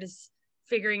important part is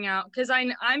figuring out, because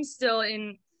I'm still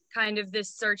in kind of this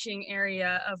searching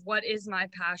area of what is my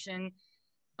passion.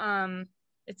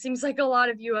 It seems like a lot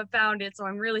of you have found it, so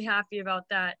I'm really happy about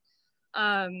that.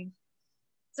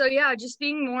 So yeah, just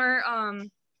being more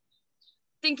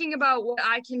thinking about what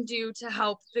I can do to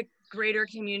help the greater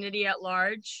community at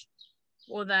large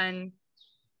will then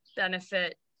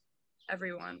benefit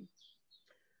everyone.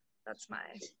 That's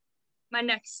my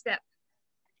next step.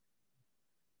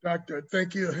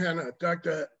 Thank you, Hannah.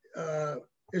 Dr.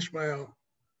 Ishmael,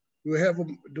 do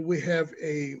we have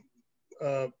a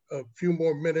few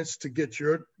more minutes to get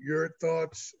your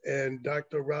thoughts and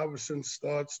Dr. Robinson's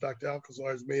thoughts? Dr.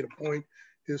 Alcazar has made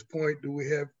his point. Do we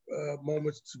have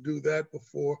moments to do that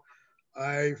before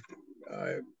I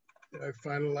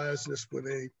finalize this with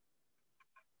a?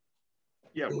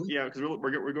 Yeah, because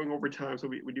we're going over time, so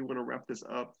we do want to wrap this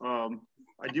up.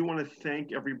 I do want to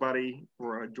thank everybody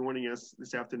for joining us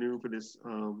this afternoon for this,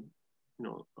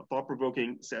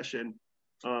 thought-provoking session.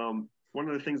 One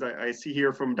of the things I see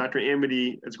here from Dr.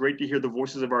 Amity, it's great to hear the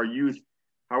voices of our youth.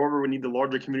 However, we need the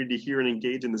larger community to hear and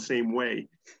engage in the same way.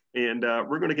 And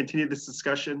we're going to continue this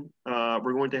discussion.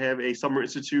 We're going to have a summer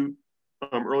institute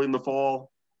early in the fall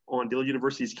on Dillard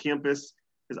University's campus.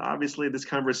 Because obviously this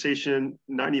conversation,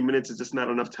 90 minutes is just not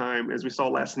enough time. As we saw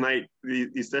last night,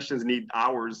 these sessions need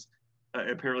hours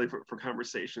apparently for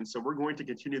conversation. So we're going to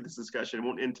continue this discussion. It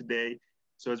won't end today.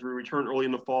 So as we return early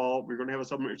in the fall, we're going to have a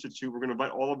summer institute. We're going to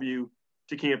invite all of you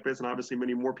to campus and obviously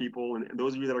many more people. And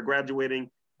those of you that are graduating,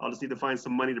 I'll just need to find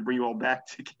some money to bring you all back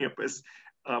to campus,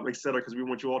 et cetera, because we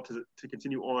want you all to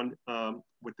continue on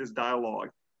with this dialogue.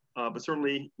 But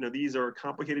certainly, these are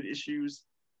complicated issues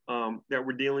that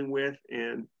we're dealing with,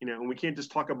 and and we can't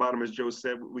just talk about them. As Joe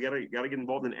said, we gotta get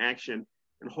involved in action,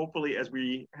 and hopefully as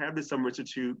we have this summer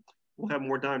institute, we'll have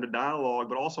more time to dialogue,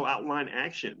 but also outline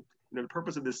action. The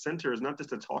purpose of this center is not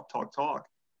just to talk,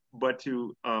 but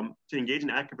to engage in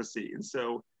advocacy. And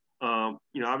so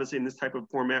obviously in this type of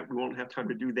format, we won't have time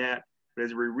to do that, but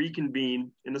as we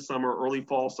reconvene in the summer, early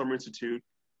fall summer institute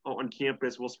on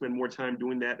campus, we'll spend more time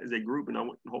doing that as a group, and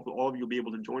hopefully all of you will be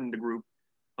able to join the group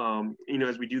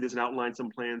as we do this and outline some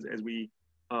plans as we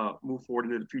move forward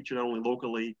into the future, not only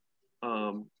locally,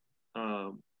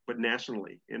 but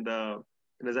nationally. And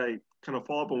as I kind of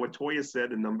follow up on what Toiya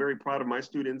said, and I'm very proud of my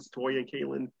students, Toiya and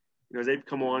Kaylan, as they've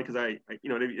come on, because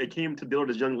they came to Dillard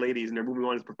as young ladies and they're moving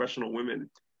on as professional women.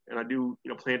 And I do,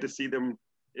 plan to see them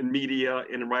in media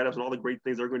and in write-ups and all the great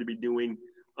things they're going to be doing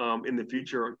in the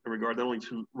future in regard not only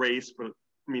to race, but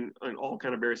I mean, in all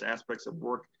kind of various aspects of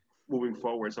work moving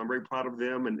forward. So I'm very proud of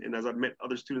them. And as I've met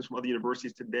other students from other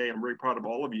universities today, I'm very proud of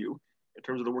all of you in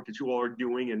terms of the work that you all are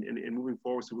doing and moving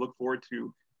forward. So we look forward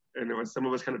to, and as some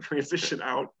of us kind of transition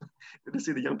out, to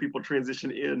see the young people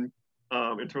transition in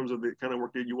terms of the kind of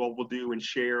work that you all will do and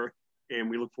share. And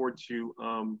we look forward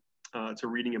to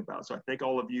reading about. So I thank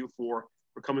all of you for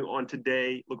coming on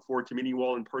today. Look forward to meeting you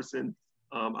all in person,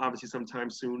 obviously sometime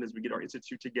soon as we get our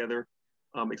institute together,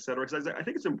 et cetera. Because I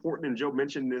think it's important, and Joe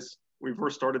mentioned this when we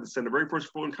first started the center. The very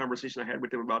first phone conversation I had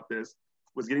with him about this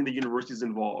was getting the universities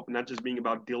involved, not just being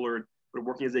about Dillard, but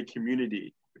working as a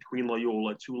community between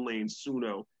Loyola, Tulane,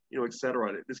 SUNO, et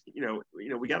cetera. This,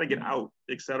 we got to get out,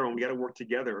 et cetera, and we got to work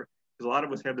together because a lot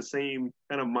of us have the same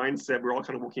kind of mindset. We're all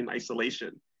kind of working in isolation.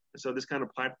 And so this kind of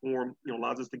platform,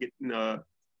 allows us to get,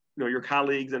 your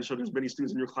colleagues, and so there's many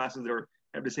students in your classes that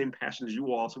have the same passion as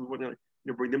you all. So we want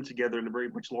to bring them together in a very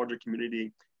much larger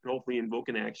community and hopefully invoke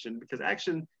an action, because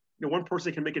action, one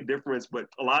person can make a difference, but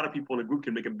a lot of people in a group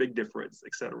can make a big difference,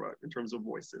 et cetera, in terms of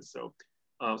voices. So,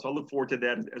 so I look forward to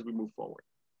that as we move forward.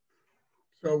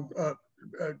 So,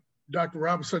 Dr.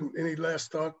 Robinson, any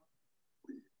last thought?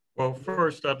 Well,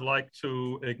 first, I'd like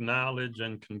to acknowledge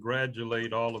and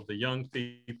congratulate all of the young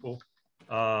people.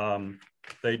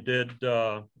 They did,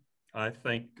 I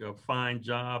think, a fine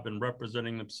job in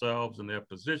representing themselves and their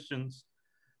positions.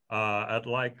 I'd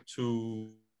like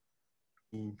to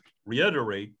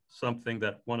reiterate something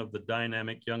that one of the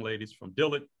dynamic young ladies from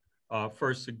Dillard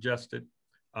first suggested.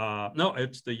 No,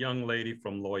 it's the young lady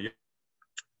from Loyola.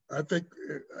 I think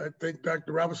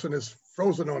Dr. Robinson is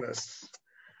frozen on us.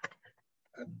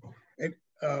 And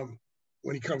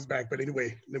when he comes back, but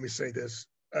anyway, let me say this.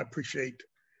 I appreciate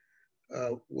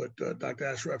what Dr.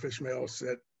 Ashraf Ishmael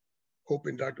said,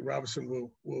 hoping Dr. Robinson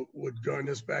will join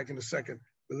us back in a second.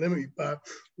 But let me,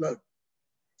 look,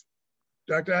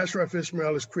 Dr. Ashraf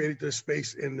Ishmael has created this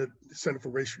space in the Center for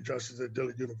Racial Justice at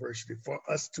Dillard University for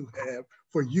us to have,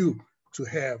 for you to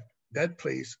have that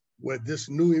place where this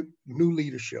new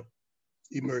leadership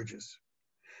emerges.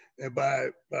 And by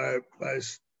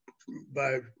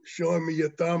showing me your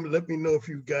thumb, let me know if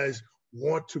you guys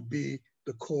want to be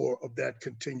the core of that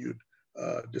continued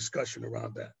discussion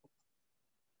around that.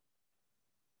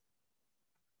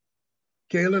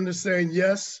 Kaylan is saying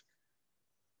yes.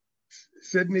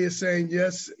 Cydney is saying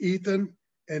yes. Ethan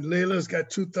and Leila's got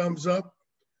 2 thumbs up.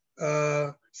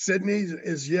 Cydney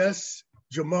is yes.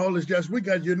 Jamaal is yes. We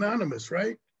got unanimous,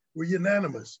 right? We're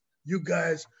unanimous. You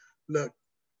guys, look,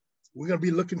 we're going to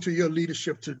be looking to your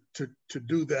leadership to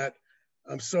do that.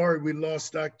 I'm sorry we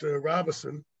lost Dr.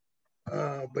 Robinson,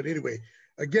 but anyway,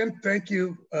 again, thank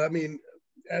you. I mean,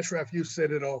 Ashraf, you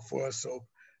said it all for us, so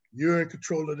you're in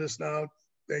control of this now.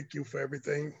 Thank you for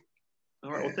everything.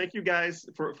 All right, well, thank you guys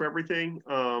for everything,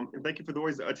 and thank you for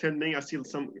those attending. I see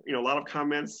some, a lot of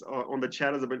comments on the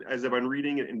chat as I've been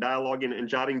reading and dialoguing and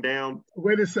jotting down.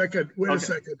 Wait a second. Wait a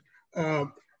second.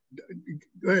 Go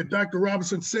ahead, Dr.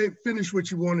 Robinson. Finish what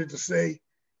you wanted to say.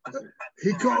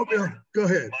 He called me. Go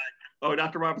ahead. Oh,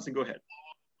 Dr. Robinson, go ahead.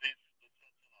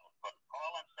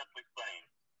 All I'm simply saying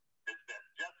is that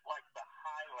just like the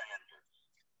Highlanders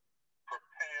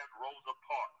prepared Rosa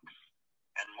Parks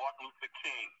and Martin Luther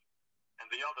King and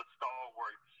the other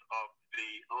stalwarts of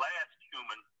the last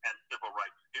human and civil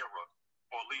rights era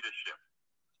for leadership,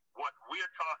 what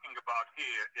we're talking about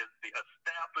here is the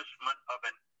establishment of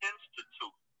an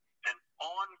institute, an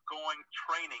ongoing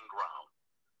training ground,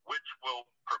 which will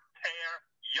prepare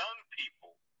young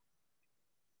people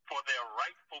for their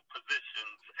rightful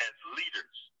positions as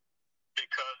leaders.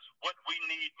 Because what we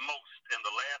need most, in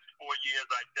the last 4 years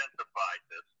identified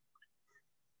this,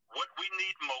 what we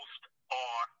need most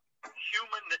are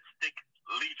humanistic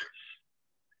leaders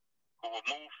who will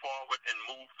move forward and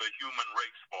move the human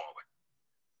race forward.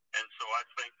 And so I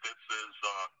think this is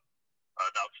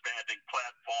an outstanding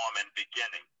platform and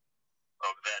beginning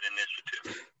of that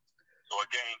initiative. So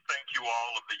again, thank you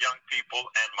all of the young people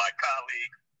and my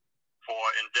colleagues for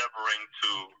endeavoring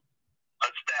to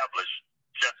establish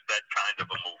just that kind of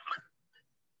a movement.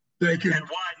 Thank you. And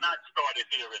why not start it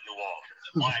here in New Orleans?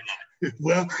 Why not?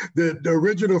 Well, the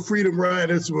original Freedom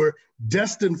Riders were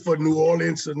destined for New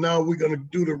Orleans, so now we're going to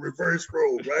do the reverse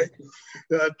role, right?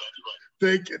 That's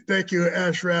right. Thank you,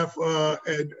 Ashraf.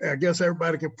 And I guess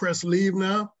everybody can press leave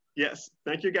now. Yes.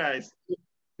 Thank you, guys.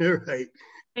 All right.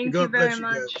 Thank you very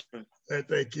much.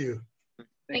 Thank you.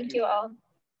 Thank you all.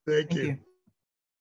 Thank you.